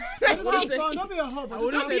 Just have say- fun. Don't be a hoe. I But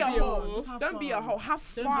wouldn't don't just be say a have be a hoe. fun. Just have Don't be a fun. hoe.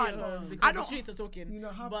 Have Don't fun. be a hoe, because I the don't. streets are talking. You know,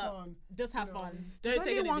 have but fun. just have You know. fun. Does Don't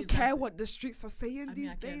take anyone any care what the streets are saying I mean, these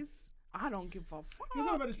I care. days? I don't give a fuck. It's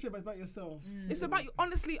not about the strip, but it's about yourself. It's about you.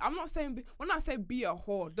 Honestly, I'm not saying when I say be a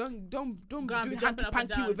whore, don't Go be and doing be hanky jumping up and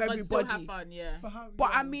panky down, with but still have everybody. fun, yeah. But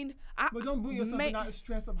yeah. I mean, But don't put yourself make- in that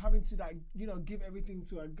stress of having to give everything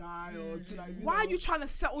to a guy or to why are you trying to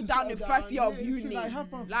settle to down settle in first year of Yeah, it's true, uni? Like, have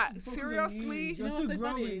fun, Like, focus on seriously? you. You You're know what's still so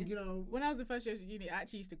funny? growing, you know. When I was in first year of uni, I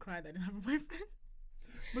actually used to cry that I didn't have a boyfriend.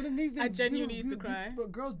 But then these days, I genuinely used to cry.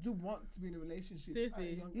 But girls do want to be in a relationship. at a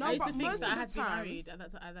Seriously. young No, I age. used to but think most that of I the had to be time- married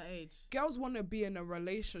at that age. Girls want to be in a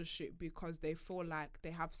relationship because they feel like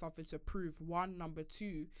they have something to prove. One, number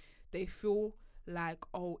two, they feel like,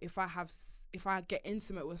 oh, if I get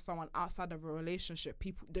intimate with someone outside of a relationship,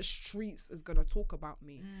 the streets is gonna talk about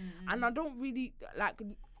me, and I don't really like.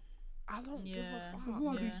 I don't give Yeah. a But fuck. who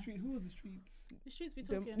are Yeah. these streets? Who are the streets? The streets be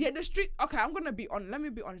The- talking. yeah, the street. Okay, I'm gonna be on. Let me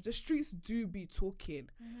be honest. The streets do be talking,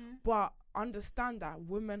 but understand that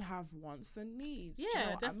women have wants and needs. Do you Yeah, know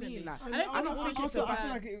what definitely. I mean? Like, I don't think the features also, are I feel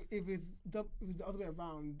bad. like if it's the other way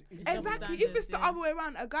around, It's double exactly. standards, If it's the yeah. other way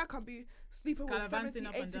around, a guy can be sleeping with Gallivanting 70,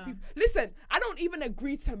 up and 80 down. people. Listen, I don't even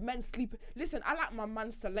agree to men sleep. Listen, I like my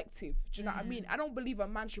man selective. Do you know what I mean? I don't believe a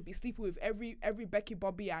man should be sleeping with every Becky,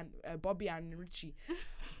 Bobby and Richie.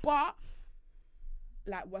 But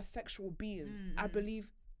like, we're sexual beings. I believe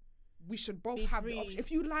we should both Be have free. the option.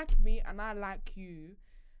 If you like me and I like you,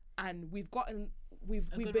 and we've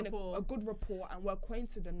good been rapport. a good rapport and we're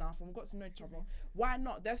acquainted enough and we've got to know each other, why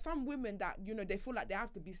not? There's some women that, you know, they feel like they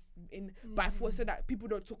have to be in by force so that people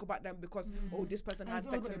don't talk about them because oh, this person And had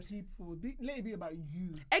it's not sex about and the people. Let it be about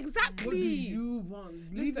you. exactly. What do you want?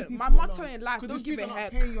 Leave the Listen, people my motto alone. in life, 'Cause don't the give streets a are not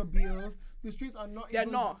heck. paying your bills. The streets are not. They're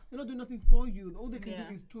even, not. They're not doing nothing for you. All they can Yeah.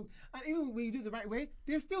 do is talk. And even when you do it the right way,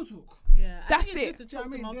 they still talk. Yeah, That's I think it. it's good Do you to know talk what I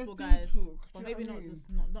to mean? multiple There's guys, still talk. but Do you know maybe what I not mean? just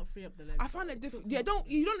not free up the legs. I find but it different. talk Yeah, to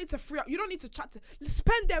you don't need to free up. You don't need to chat to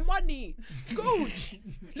spend their money. Gooch.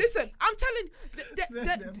 Listen, I'm telling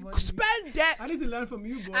Spend their money. spend their I need to learn from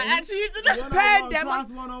you, boy. I actually need to Spend them class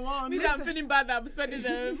 101. Me that I'm feeling bad that I'm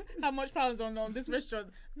spending how much pounds on this restaurant.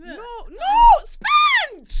 no, spend.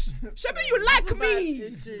 Spend. Maybe you like me.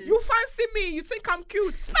 It's true. You fancy me. You think I'm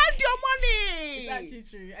cute. Spend your money. It's actually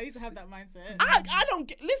true. I used to have that mindset. I don't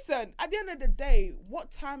get. Listen. At the end of the day,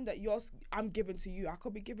 what time that I'm giving to you, I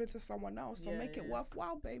could be giving to someone else. So make it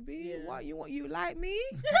worthwhile, baby. Yeah. What you like me?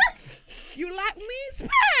 You like me?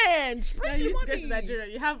 Spend. I Bring the used to go money. to Nigeria.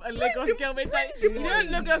 You have a Lagos girl bring like, the you know, money.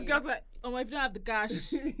 Lagos girls like, oh, if you don't have the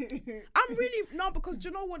cash. I'm really no, because do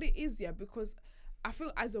you know what it is, yeah? Because I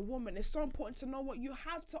feel as a woman, it's so important to know what you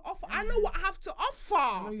have to offer. I know what I have to offer.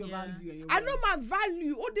 I know your value and your I know worth. my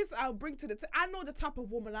value. All this I'll bring to the table. I know the type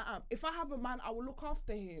of woman I am. If I have a man, I will look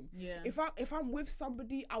after him. Yeah. If I'm with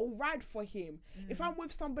somebody, I will ride for him. If I'm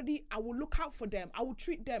with somebody, I will look out for them. I will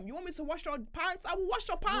treat them. You want me to wash your pants? I will wash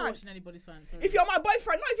your I'm not pants. washing anybody's pants. Sorry. If you're my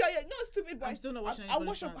boyfriend, not if you're no stupid boy. I'm still not washing I'll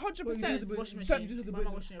anybody's wash pants. 100%. It's washing So- machine. the Why am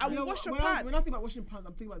I washing your I will pants? wash your when pants. when I think about washing pants,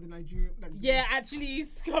 I'm thinking about the Nigerian. Like, Yeah, actually, I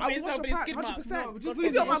scrubbing will wash your somebody's pants, skin marks. 100%. No, just God put it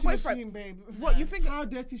in you're the my washing boyfriend- machine, babe. What you think? How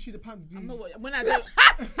dirty should the pants be? I'm not when I don't.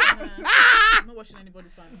 I'm not washing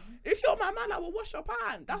anybody's pants. If you're my man, I will wash your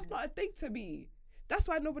pants. That's not a thing to me. That's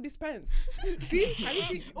why nobody spends. See? And you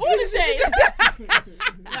see? All the shade.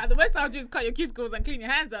 Nah, the worst I'll do is cut your cuticles and clean your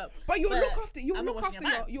hands up. But you'll But look after. You'll I'm not look washing after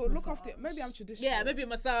your your. pants. You'll look after. Maybe I'm traditional. Yeah, maybe a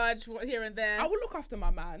massage here and there. I will look after my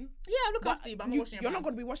man. Yeah, I'll look after you, but I'm not washing your You're pants. not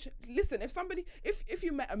gonna be washing. Listen, if somebody, if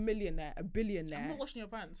you met a millionaire, a I'm billionaire, not washing your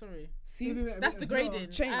pants. Sorry. see, That's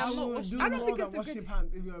degrading. Change. I'm I not will washing. do I don't more think than it's the washing good-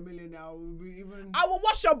 pants. If you're a millionaire, I will be even. I will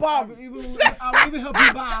wash your I bum. will even help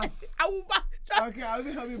you bath. I will. Okay, I'll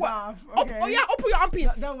even help you What? bath. Oh, Okay. oh yeah, open your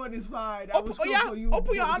armpits. That one is fine. I Open- will oh scroll yeah, for you.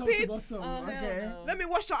 open your from top to armpits. bottom, Oh, hell okay. no. Let me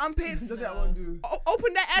wash your armpits. That's what I want to do.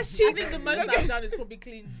 Open the ass I cheek. think the most I've done is probably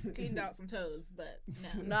cleaned out some toes, but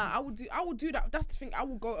no. Nah, I will do that. That's the thing. I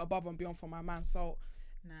will go above and beyond for my man. So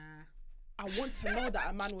Nah. I want to know that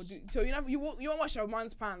a man will do. So you won't wash your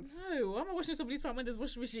man's pants. No, I'm not washing somebody's pants when there's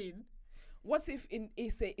washing machine. What if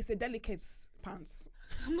it's a delicate pants?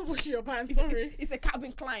 I'm not washing your pants. It's, Sorry. it's a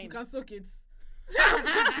Calvin Klein. You can soak it.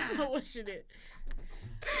 I'm not washing it.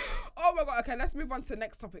 Oh my god. Okay, let's move on to the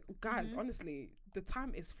next topic, guys. Honestly, the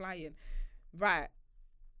time is flying. Right.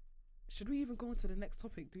 Should we even go on to the next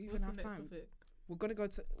topic? Do we even What's the have next time? topic? We're gonna go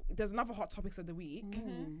to. There's another hot topics of the week.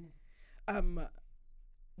 Mm-hmm.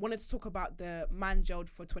 Wanted to talk about the man jailed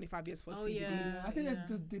for 25 years for Oh, CBD. yeah. I think let's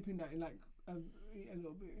just dip in that in like a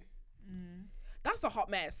little bit. That's a hot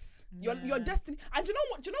mess. Your Yeah. destiny. And do you know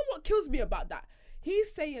what? Do you know what kills me about that?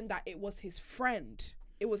 He's saying that it was his friend.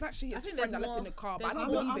 It was actually his think friend there's that left in more- the car. But I there's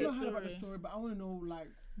don't more believe I've it. not heard about the story. story, but I want to know like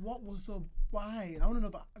what was so behind. I want to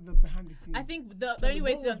know the behind the scenes. I think the Like, only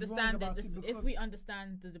way what to was understand wrong this about if, it if because- we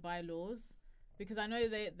understand the Dubai laws, because I know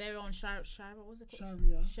they're on Sharia, what's it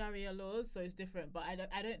called? Sharia. Laws, so it's different. But I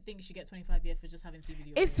don't think you should get 25 years for just having CBD.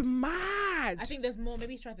 oil. It's mad. I think there's more.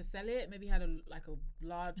 Maybe he's trying to sell it. Maybe he had a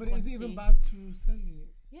large. But is quantity. it even bad to sell it?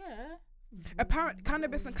 Yeah. Apparent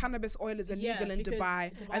cannabis and cannabis oil is Yeah, illegal in because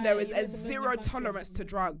Dubai, Dubai and there is is a a Muslim zero country. tolerance to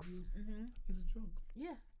drugs. Mm-hmm. It's a drug.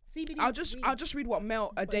 Yeah. CBD. I'll is just weed. I'll just read what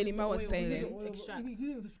But it's Daily just the Mail was oil. saying. Oil. Extract.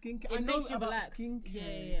 Even the skincare. I It know makes you about relax.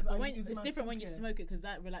 skincare. Yeah. But when use it's my different when you skincare. smoke it because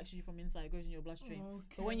that relaxes you from inside. It goes in your bloodstream. Okay,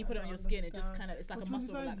 But when you put it on your skin, it just kind of it's like For a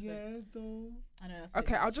muscle 25 relaxer. years, though. I know that's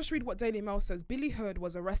Okay, I'll just read what Daily Mail says. Billy Hood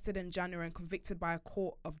was arrested in January and convicted by a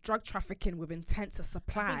court of drug trafficking with intent to I think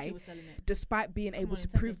supply, he was selling it. despite being able on, to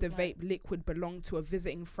intent to prove the supply. vape liquid belonged to a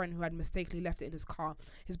visiting friend who had mistakenly left it in his car.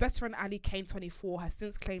 His best friend Ali Kane, 24, has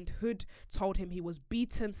since claimed Hood told him he was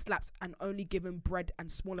beaten, slapped, and only given bread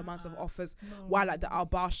and small amounts of offers while at the Al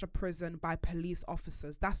Basha prison by police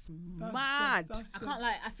officers. That's mad. I can't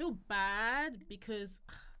lie. I feel bad because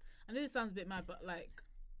I know this sounds a bit mad, but like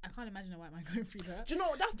I can't imagine a white man going through that. Do you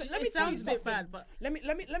know that's the, let me It tell you sounds a bit something. bad, but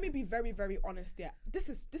Let me be very, very honest here. This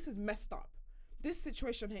is messed up. This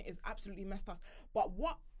situation here is absolutely messed up. But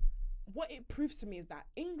what it proves to me is that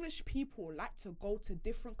English people like to go to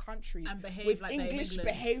different countries and behave with like they're in English England.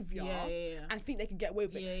 behavior Yeah. and think they can get away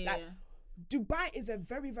with it. Yeah, Like Dubai is a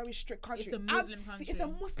very, very strict country. It's a Muslim country. It's a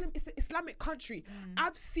Muslim. It's an Islamic country.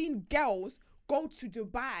 I've seen girls go to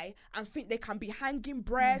Dubai and think they can be hanging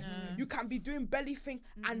breasts. You can be doing belly thing,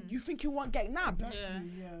 and you think you won't get nabbed.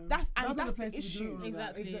 Exactly, yeah. That's not the place to be issue. doing all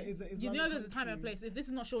that. Exactly. It's a You Islamic know there's a time and country. place. This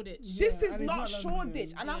is not Shoreditch. Yeah, This is and it's not London.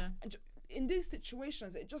 Shoreditch, and Yeah. in these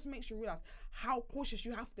situations, it just makes you realize how cautious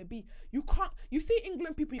you have to be. You can't. You see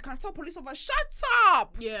England people, you can tell police officers, "Shut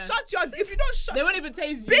up! Yeah. Shut your." If you don't shut, They won't even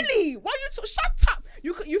tase you. Billy, why you shut up?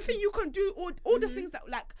 You think you can do all the things that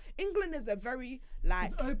like England is a very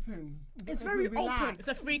like. It's open. It's very open. relaxed. It's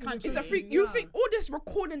a free country. It's a freak. You think all this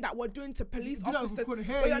recording that we're doing to police You don't officers, record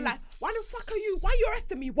where here, you're you- like, why the fuck are you? Why are you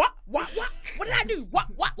arresting me? What? What did I do? What?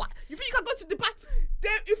 You think you can go to Dubai?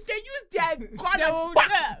 if they use their gun, They will-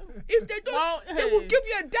 if they don't, they will give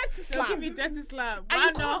you a dirty They'll slap. give you dirty slap. And I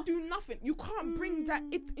you know. can't do nothing. You can't bring that.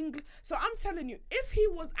 It's English. So I'm telling you, if he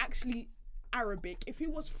was actually Arabic, if he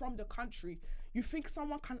was from the country, you think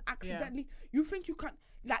someone can accidentally? You think you can?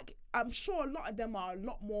 Like, I'm sure a lot of them are a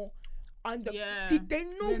lot more under. Yeah. See, they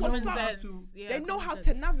know They know what's how up. to- Yeah, They know common how sense.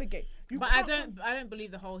 to navigate. You But I can't- don't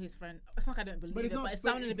believe the whole his friend. It's not like I don't believe But it's it, not but it's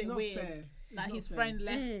fair. sounding a It's bit not weird. fair. It's Like not his fair. friend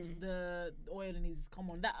left the oil in his.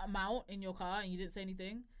 Come on, that amount in your car and you didn't say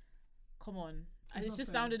anything. Come on, and it's not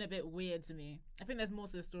just fair. sounding a bit weird to me. I think there's more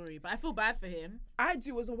to the story, but I feel bad for him. I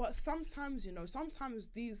do as well. Sometimes, sometimes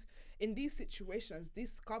in these situations,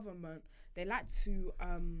 this government, they like to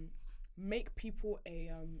make people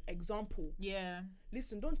a example. Yeah,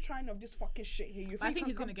 Listen, don't try none of this fucking shit here. You but I you think can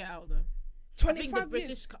he's come gonna get out though. I 25 think the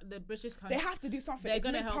years. British They have to do something. They're It's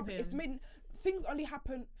gonna made help public. It's him. made things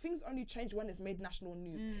only change when it's made national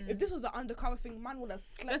news. Mm. If this was an undercover thing, man would have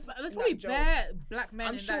slept. There's in probably that jail. bare black men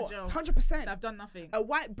I'm in sure, that jail 100%. that have done nothing. A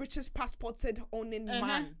white British passported owning Uh-huh.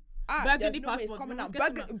 man. Burgundy there's no way it's passport, coming we out.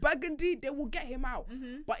 must get him Burgundy, they will get him out.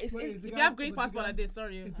 But it's Wait, in, is the If guy- you have green was the passport guy- like this,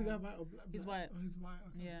 sorry. Is the guy white or black? He's black? white. Oh, he's white.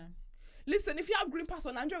 Okay. Yeah. listen. If you have green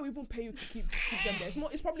passport, Nigeria will even pay you to keep them there.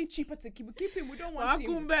 It's probably cheaper to keep him. We don't want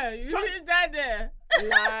him. Wakumbe, you Try- should die there.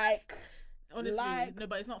 Like. Honestly, Like- no,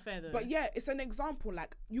 but it's not fair though. But yeah, it's an example.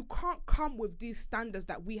 Like, you can't come with these standards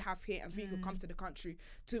that we have here and think you can come to the country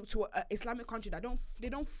to a Islamic country that they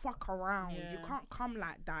don't fuck around. You Yeah. can't come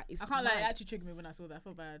like that. It's I can't lie, it mad. actually triggered me when I saw that. I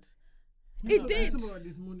feel bad. It I did. saw it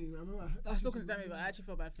this morning. I remember. I was talking to Sammy, but I actually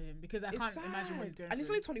feel bad for him because I It's can't sad. imagine what he's going and he's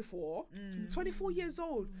through. only 24. 24 years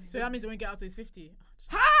old. So that means he won't get out till he's 50.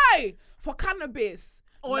 Hi for cannabis.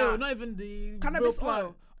 Oil, Nah, not even the cannabis real plant.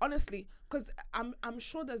 oil. Honestly, because I'm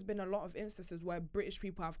sure there's been a lot of instances where British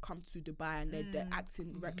people have come to Dubai and they're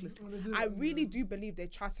acting recklessly. Oh, they do I that, really yeah. do believe they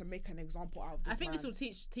try to make an example out of this I think this man. will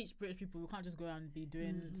teach British people we can't just go out and be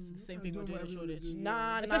doing the same And thing we're doing doing in whatever we Shoreditch. do.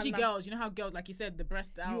 Nah, Especially nah. girls, you know how girls, like you said, the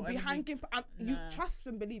breast out. You'll be everything. hanging. You Nah. trust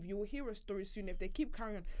and believe. You will hear a story soon. If they keep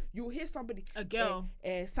carrying on, you'll hear somebody. A girl.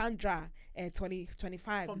 Sandra,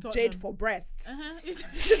 2025. From Jade Tottenham. for breasts.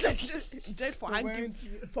 Jade for wearing-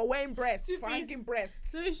 wearing breasts. For Two-piece. hanging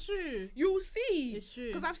breasts. So it's true. You'll see. It's true.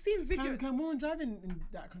 Because I've seen videos. Can women drive in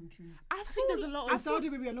that country? I think there's a lot In of. Saudi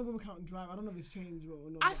Arabia, I know women can't drive. I don't know if it's changed or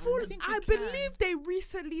not. I but feel. know- think I we can. believe they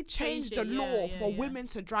recently changed the it, yeah, law yeah, for yeah. women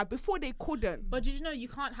to drive. Before they couldn't. But did you know you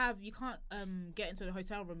can't get into the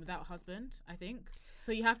hotel room without a husband? I think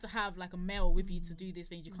so. You have to have like a male with you to do these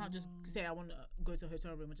things. You can't just say I want to go to a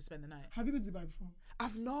hotel room and just spend the night. Have you been to Dubai before?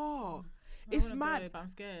 I've not. I It's wanna mad. go, but I'm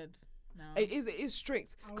scared. No. It is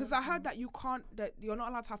strict because I want heard that you're not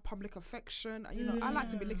allowed to have public affection. You know, I like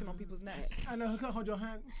to be licking on people's necks. I know, I can't hold your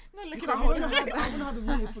hand. Not You looking can't at hold I me. don't know how the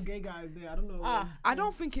rule is for gay guys there. I don't know. I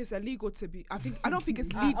don't think it's illegal to be. I don't think it's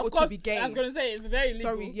Ah, legal of course, to be gay. I was gonna say it's very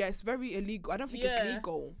legal. Sorry, yeah, it's very illegal. I don't think it's Yeah.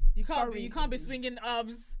 legal. You can't Sorry, be, you can't be swinging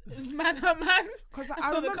arms, man on man. Because That's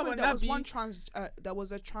I not the remember common there was hobby. one there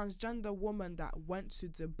was a transgender woman that went to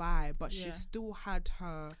Dubai, but she Yeah. still had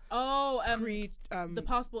her Oh, the the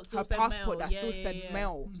passport still her said passport male. that Yeah, still yeah, said yeah.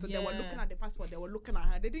 male. So they were Yeah. looking at the passport. They were looking at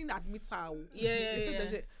her. They didn't admit her. Yeah, They said yeah, that yeah.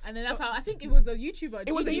 shit. And then that's So- how I think it was a YouTuber.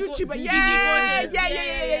 It was a Gigi YouTuber. Gigi Yeah, Gordon. yeah,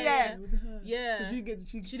 yeah. With her. Yeah. So she didn't get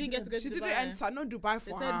She didn't get to go She to didn't Dubai. enter. No Dubai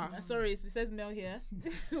They for said, her. sorry, it says male here.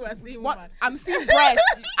 I see What? woman. I'm seeing breasts.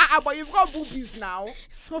 But you've got boobies now.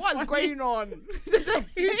 So What's funny. going on? It's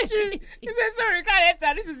true. He said, sorry, you can't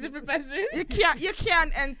enter. This is a different person. You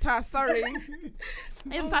can't enter. Sorry.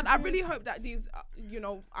 It's sad. I really hope that these,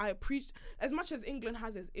 I appreciate as much as England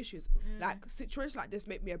has its issues. Like situations like this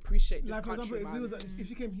make me appreciate this Like for country. example, Man. if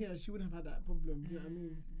she came here, she wouldn't have had that problem. You know what I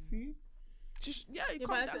mean? See? Just, you Yeah, can't.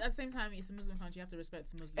 but at the same time, it's a Muslim country. You have to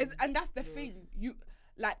respect Muslims. And that's the laws. thing. You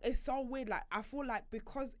like it's so weird. Like I feel like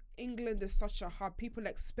because England is such a hub, people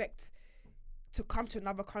expect to come to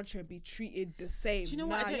another country and be treated the same. Do you know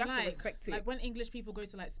Nah, what I you don't have like? to respect it. Like when English people go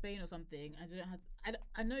to like Spain or something, and you don't have.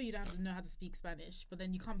 I know you don't have to know how to speak Spanish, but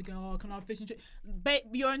then you can't be going, oh, can I have fish and chips?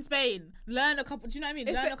 You're in Spain. Learn a couple. Do you know what I mean?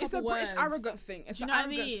 Learn a couple it's a British words. arrogant thing. It's Do you an know what I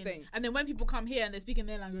arrogance mean? thing. And then when people come here and they speak in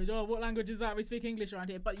their language, oh, what language is that? We speak English around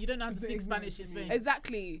here, but you don't know how to It's speak ignorant Spanish in to me. Spain.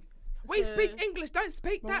 Exactly. We So- speak English. Don't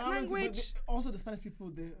speak But that I went to- language. but also, the Spanish people,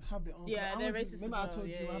 they have their own. Yeah, I they're went to- racist Remember, as I well. told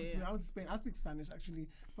you Yeah, I went yeah, to- yeah. I went to Spain. I speak Spanish actually,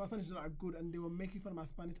 but my Spanish is not that good, and they were making fun of my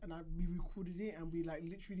Spanish, and we recorded it, and we like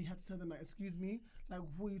literally had to tell them like, "Excuse me, like,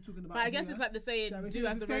 who are you talking about?" But I guess here?" it's like the saying, Yeah, I mean, do it's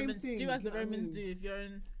as the the same Romans, thing, do as you the know what I Romans mean? do. If you're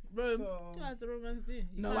in Rome, So- do as the Romans do. You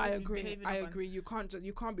No, can't I just be agree. behaving I up and- agree. You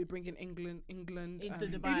can't be bringing England Into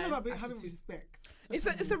It's Dubai. just about having attitude. respect.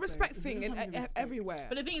 It's a respect thing everywhere.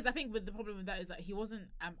 But the thing is, I think with the problem with that is that he wasn't.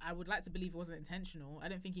 I would like to believe it wasn't intentional. I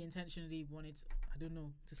don't think he intentionally wanted. I don't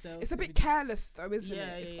know, to sell. It's a bit careless though, isn't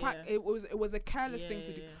Yeah, it? It's yeah, quite. yeah. It was a careless thing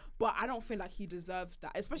to do. Yeah. But I don't feel like he deserved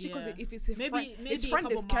that, especially because Yeah. if it's his friend, Maybe his a friend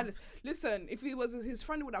is couple careless. months. Listen, if he was his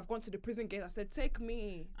friend, would have gone to the prison gate. I said, take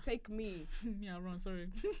me. Yeah, wrong. Sorry.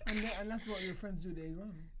 And that's what your friends do. They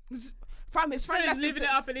run. Fam, his friend Friend is left him living to-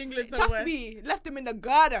 it up in England somewhere. Trust me, left him in the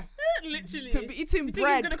gutter Literally. to be eating You think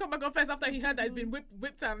bread. he's gonna come back on first after he heard that he's been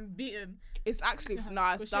whipped and beaten? It's actually it's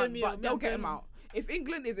Go show done, me but a they'll get him milk out. If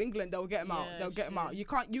England is England, they'll get him out. Yeah, They'll get him true. out.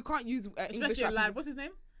 You can't use English. Especially a lad. rappers. What's his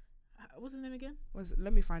name? What's his name again?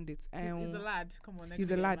 Let me find it. He's a lad. Come on. they're He's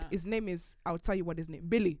a gonna get him lad. out. His name is. I'll tell you what his name.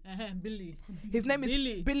 Billy. Billy. His name is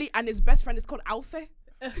Billy. Billy, and his best friend is called Alfie.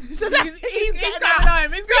 he's getting coming out.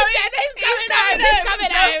 home. He's coming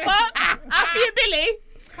home. I feel Billy.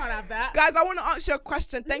 Can't have that. Guys, I want to answer your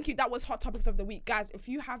question. Thank you. That was hot topics of the week, guys. If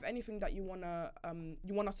you have anything that you want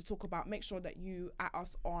us to talk about, make sure that you at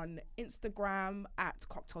us on Instagram at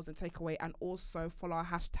Cocktails and Takeaway, and also follow our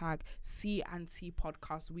hashtag C&T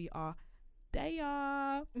Podcast. We are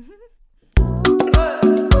there.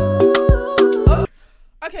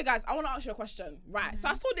 Okay, guys, I want to ask you a question. Right. So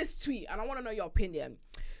I saw this tweet and I want to know your opinion.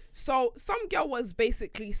 So some girl was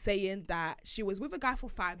basically saying that she was with a guy for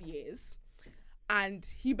 5 years. And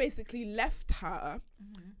he basically left her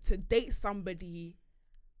to date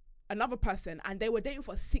another person, and they were dating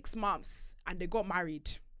for 6 months, and they got married.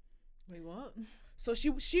 Wait, what? So she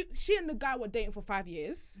and the guy were dating for 5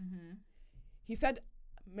 years. He said,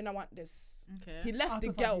 "Me I want this." Okay. He left After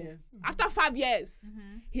the 5 girl years. after 5 years.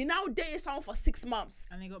 He now dated someone for 6 months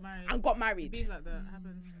And they got married. and got married. Bees like that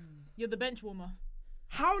happens. You're the bench warmer.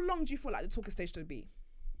 How long do you feel like the talking stage should be?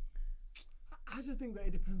 I just think that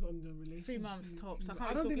it depends on the relationship. 3 months tops. I I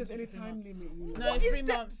can't don't be think there's talking any to you for 3 time months. limit. You know? No, What is 3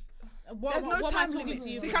 that? months. What There's no am I time talking limit. to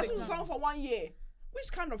you So you for can't 6 talk to someone months? for 1 year.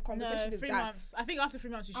 Which kind of conversation No, is 3 that? months. I think after 3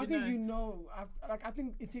 months you I should think know. you know. I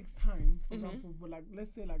think it takes time. For example, but like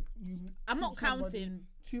let's say like you. I'm not meet somebody counting,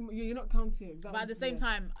 Yeah, you're not counting exactly. but at the same yeah.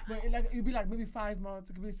 time, But like it'd be like maybe 5 months.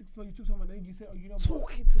 It could be 6 months. You took someone, then you say, "Oh, you know."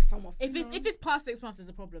 Talking to someone. if it's past 6 months, there's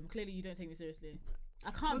a problem. Clearly, you don't take me seriously. I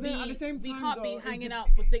can't But be. then at the same We time, can't be though, hanging it- out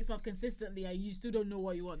for 6 months consistently, and you still don't know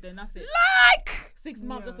what you want. Then that's it. Like 6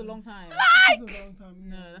 months. That's a Yeah. long time. It's a long time.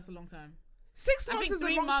 No, Yeah. that's a long time. 6 I months think is a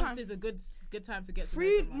 3 long months time. is a good time to get to know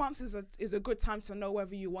 3 someone. months is a good time to know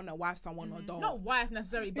whether you want to wife someone or don't. Not wife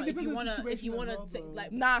necessarily, but if depends you on the wanna situation as well, though.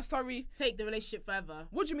 like Nah, sorry. take the relationship further.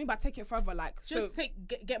 What do you mean by taking it further? Like, Just so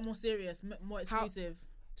get more serious, more exclusive.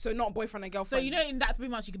 not boyfriend and So girlfriend. you know, in that 3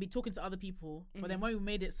 months, you could be talking to other people, but then when we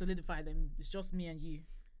made it solidified, then it's just me and you.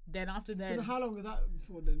 Then after So then, how long is that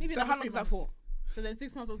for then? maybe So another how long 3 is that months. for? So then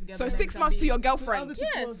 6 months altogether. So then 6 can months be- to your So girlfriend. other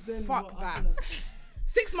 6 Yes. months, then Fuck what after that.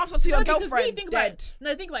 6 months or to your No, because girlfriend. really think about Dead. it.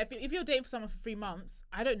 No, think about it. If you're dating for someone for 3 months,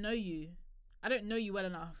 I don't know you. I don't know you well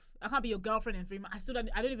enough. I can't be your girlfriend in 3 months. I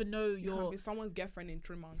don't even know You can't your. be someone's girlfriend in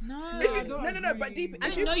 3 months. No. No, If I you, don't no, but agree. deep. I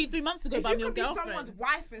if didn't you, know you 3 months ago, if but you I'm your could be girlfriend. someone's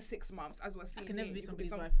wife in 6 months, as we're I seeing can never here, be you could be somebody's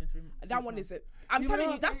some- wife in 3 months. That one is it. I'm Yeah, telling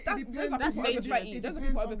but you, that's it those depends- are That's people over dangerous. 30. It Those are depends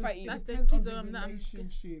people on over the- 30. It That's depends please, on the no, I'm-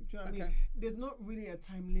 relationship. Do you know what I Okay. mean? There's not really a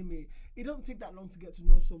time limit. It don't take that long to get to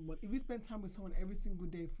know someone. If you spend time with someone every single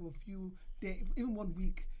day for a few days, even 1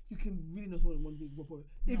 week, you can really know someone in 1 week.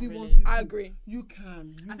 If you really. wanted to, I agree. You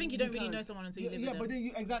can. I think you don't really can. know someone until you Yeah, live yeah, with but them. then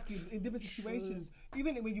you exactly in different situations.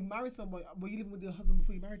 Even when you marry someone, were you living with your husband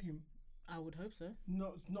before you married him? I would hope so.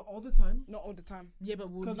 Not all the time. Not all the time. Yeah, but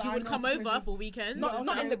he 'Cause I would know come over situations- for weekends.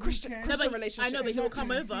 Not in the Christian weekend. No, but relationship. I know, but he'll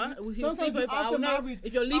come Exactly. over. He'll Sometimes sleep over. I after will know marriage-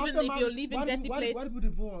 if you're leaving. after If you're marriage- leaving why do- dirty why place. do people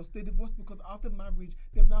divorce? They divorce because after marriage,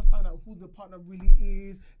 they've now found out who the partner really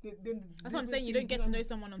is. That's what I'm saying. You don't get to know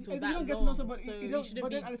someone until You that don't get to long. know somebody. So you you don't- shouldn't but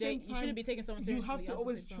be then at the same you time, shouldn't be taking someone You seriously. have to after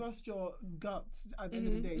always 6 months. trust your gut at the end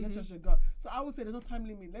of the day. You have to trust your gut. So I would say there's no time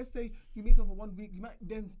limit. Let's say you meet someone for 1 week, you might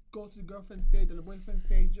then go to the girlfriend stage and the boyfriend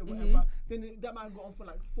stage or whatever. Then that might go on for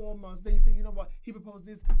like 4 months. Then you say, you know what, he proposed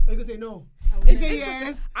this. Are you gonna say no? would You say say Interesting.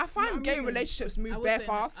 yes. I find You know what gay I mean? relationships I move would bare say-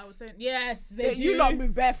 fast. I would say yes. They do. You lot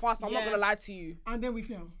move bare fast. I'm not gonna Yes. lie to you. And then we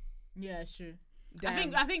fail. Yeah, it's true.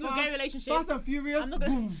 Damn. I think with gay relationships, Fast and Furious. I'm not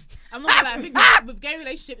gonna- boom. I'm not gonna lie. I think with gay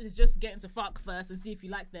relationships, it's just getting to fuck first and see if you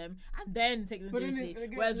like them, and then take them But then seriously.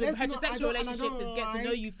 again, Whereas with let's not- I heterosexual don't- and I relationships, don't it's get to know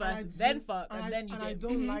like- you and first, I then do- fuck, and then you and I do.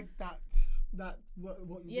 don't like that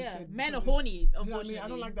what you Yeah, just said. men are because horny. you know what I Unfortunately, mean? I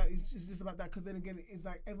don't like that. It's just about that because then again, it's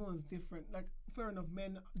like everyone's different. Like fair enough,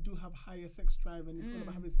 men do have higher sex drive and it's all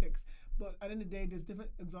about having sex. But at the end of the day, there's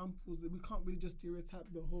different examples that we can't really just stereotype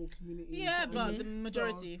the whole community. Yeah, Do you know what I but the mean?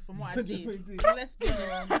 majority, So- from what I see, Majority. let's be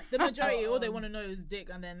honest, the majority, all they want to know is dick,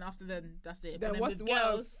 and then after then, that's it. Then But then what's with what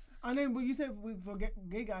girls, else? And then what you said for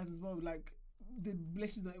gay guys as well, like the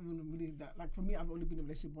relationship's not even really that. Like for me, I've only been in a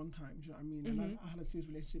relationship one time. Do you know what I mean? And I had a serious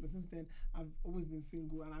relationship, and since then I've always been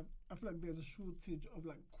single, and I feel like there's a shortage of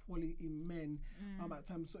like quality men at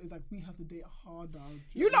times. So it's like we have to date harder.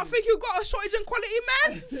 You lot think you got a shortage in quality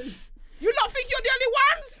men? You lot think you're the only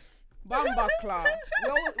ones? Bamba Clark.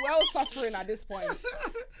 We're all suffering at this point.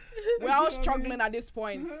 We're all struggling at this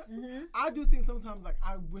point. I do think sometimes like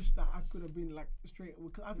I wish that I could have been like straight,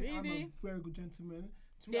 because I think I'm a very good gentleman.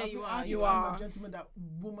 Yeah, you are. You I'm are a gentleman that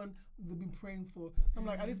woman they've been praying for. I'm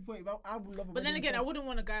like, at this point, if I would love a But then man, again, I wouldn't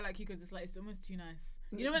want a guy like you because it's like it's almost too nice.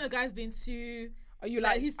 You know when the guy's been too. Are you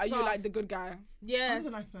Like, like? he's Are you like soft. the good guy? Yes.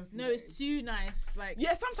 a nice person. No, it's too nice. Like.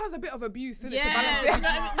 Yeah, sometimes a bit of abuse, isn't it, to Yeah, balance you know it?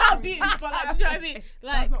 what I mean? Not abuse, but like, do you know what I mean?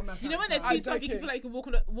 Like, not my you know when they're character. too soft, you can joking. feel like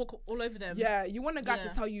you can walk all over them. Yeah, you want a guy to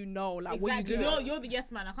Yeah. tell you no, like exactly. what you doing. You're the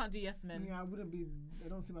yes man. I can't do yes men. Yeah, I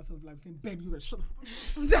don't see myself like saying, baby, you better shut the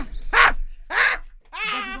fuck up.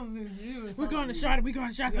 That just doesn't seem you. It We're sounds going like to you. shot. We're going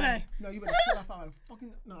to shot today. No, you better shut up. Like,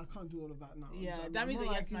 fucking, no, I can't do all of that now. Yeah, I'm that means not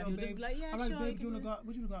a yes you man. know, He'll just babe, be like, yeah, I'm like, sure. babe, you do can you wanna do go out?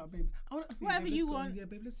 Where do you wanna go out, babe? I want to see Whatever babe, you let's go. want. Yeah,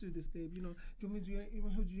 babe, let's do this, babe. You know, do you want me to do you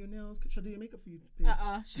want to do your nails? Should I do your makeup for you, babe?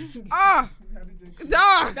 Ah,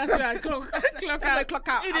 Ah! that's where I clock That's why I clock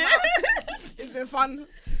out. I'm out. It's been fun.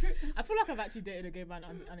 I feel like I've actually dated a gay man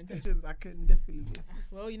unintentionally. I can definitely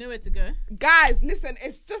assist. Well, you know where to go. Guys, listen,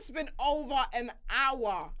 it's just been over an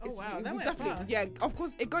hour. Oh, wow, we that went definitely, fast. yeah, of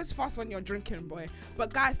course, it goes fast when you're drinking, boy.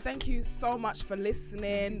 But guys, thank you so much for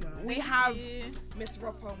listening. We have Miss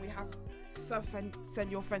Roppo and we have Sir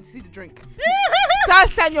Senor Fancy. See the drink. Sir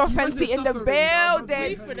Senor Fancy in the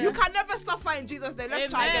building. for You them. can never suffer in Jesus' name.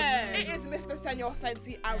 Let's try again. Amen. It is Mr. Senor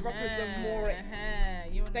Fancy and Roppo Demore.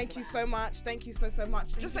 Thank you so much. Thank you so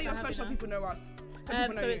much. Just so you your for having social us. people know us. So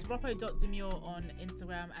people know So you. it's Roppo.demure on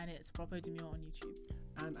Instagram and it's Roppo.demure on YouTube.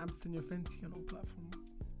 And I'm Senor Fenty on all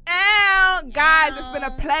platforms. Guys, it's been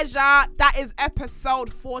a pleasure. That is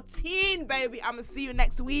episode 14, baby. I'm gonna see you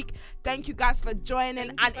next week. Thank you guys for joining,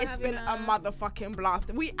 Thank you and for it's been having a us. motherfucking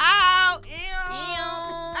blast. We out. Ew. Ew.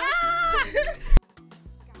 Ah.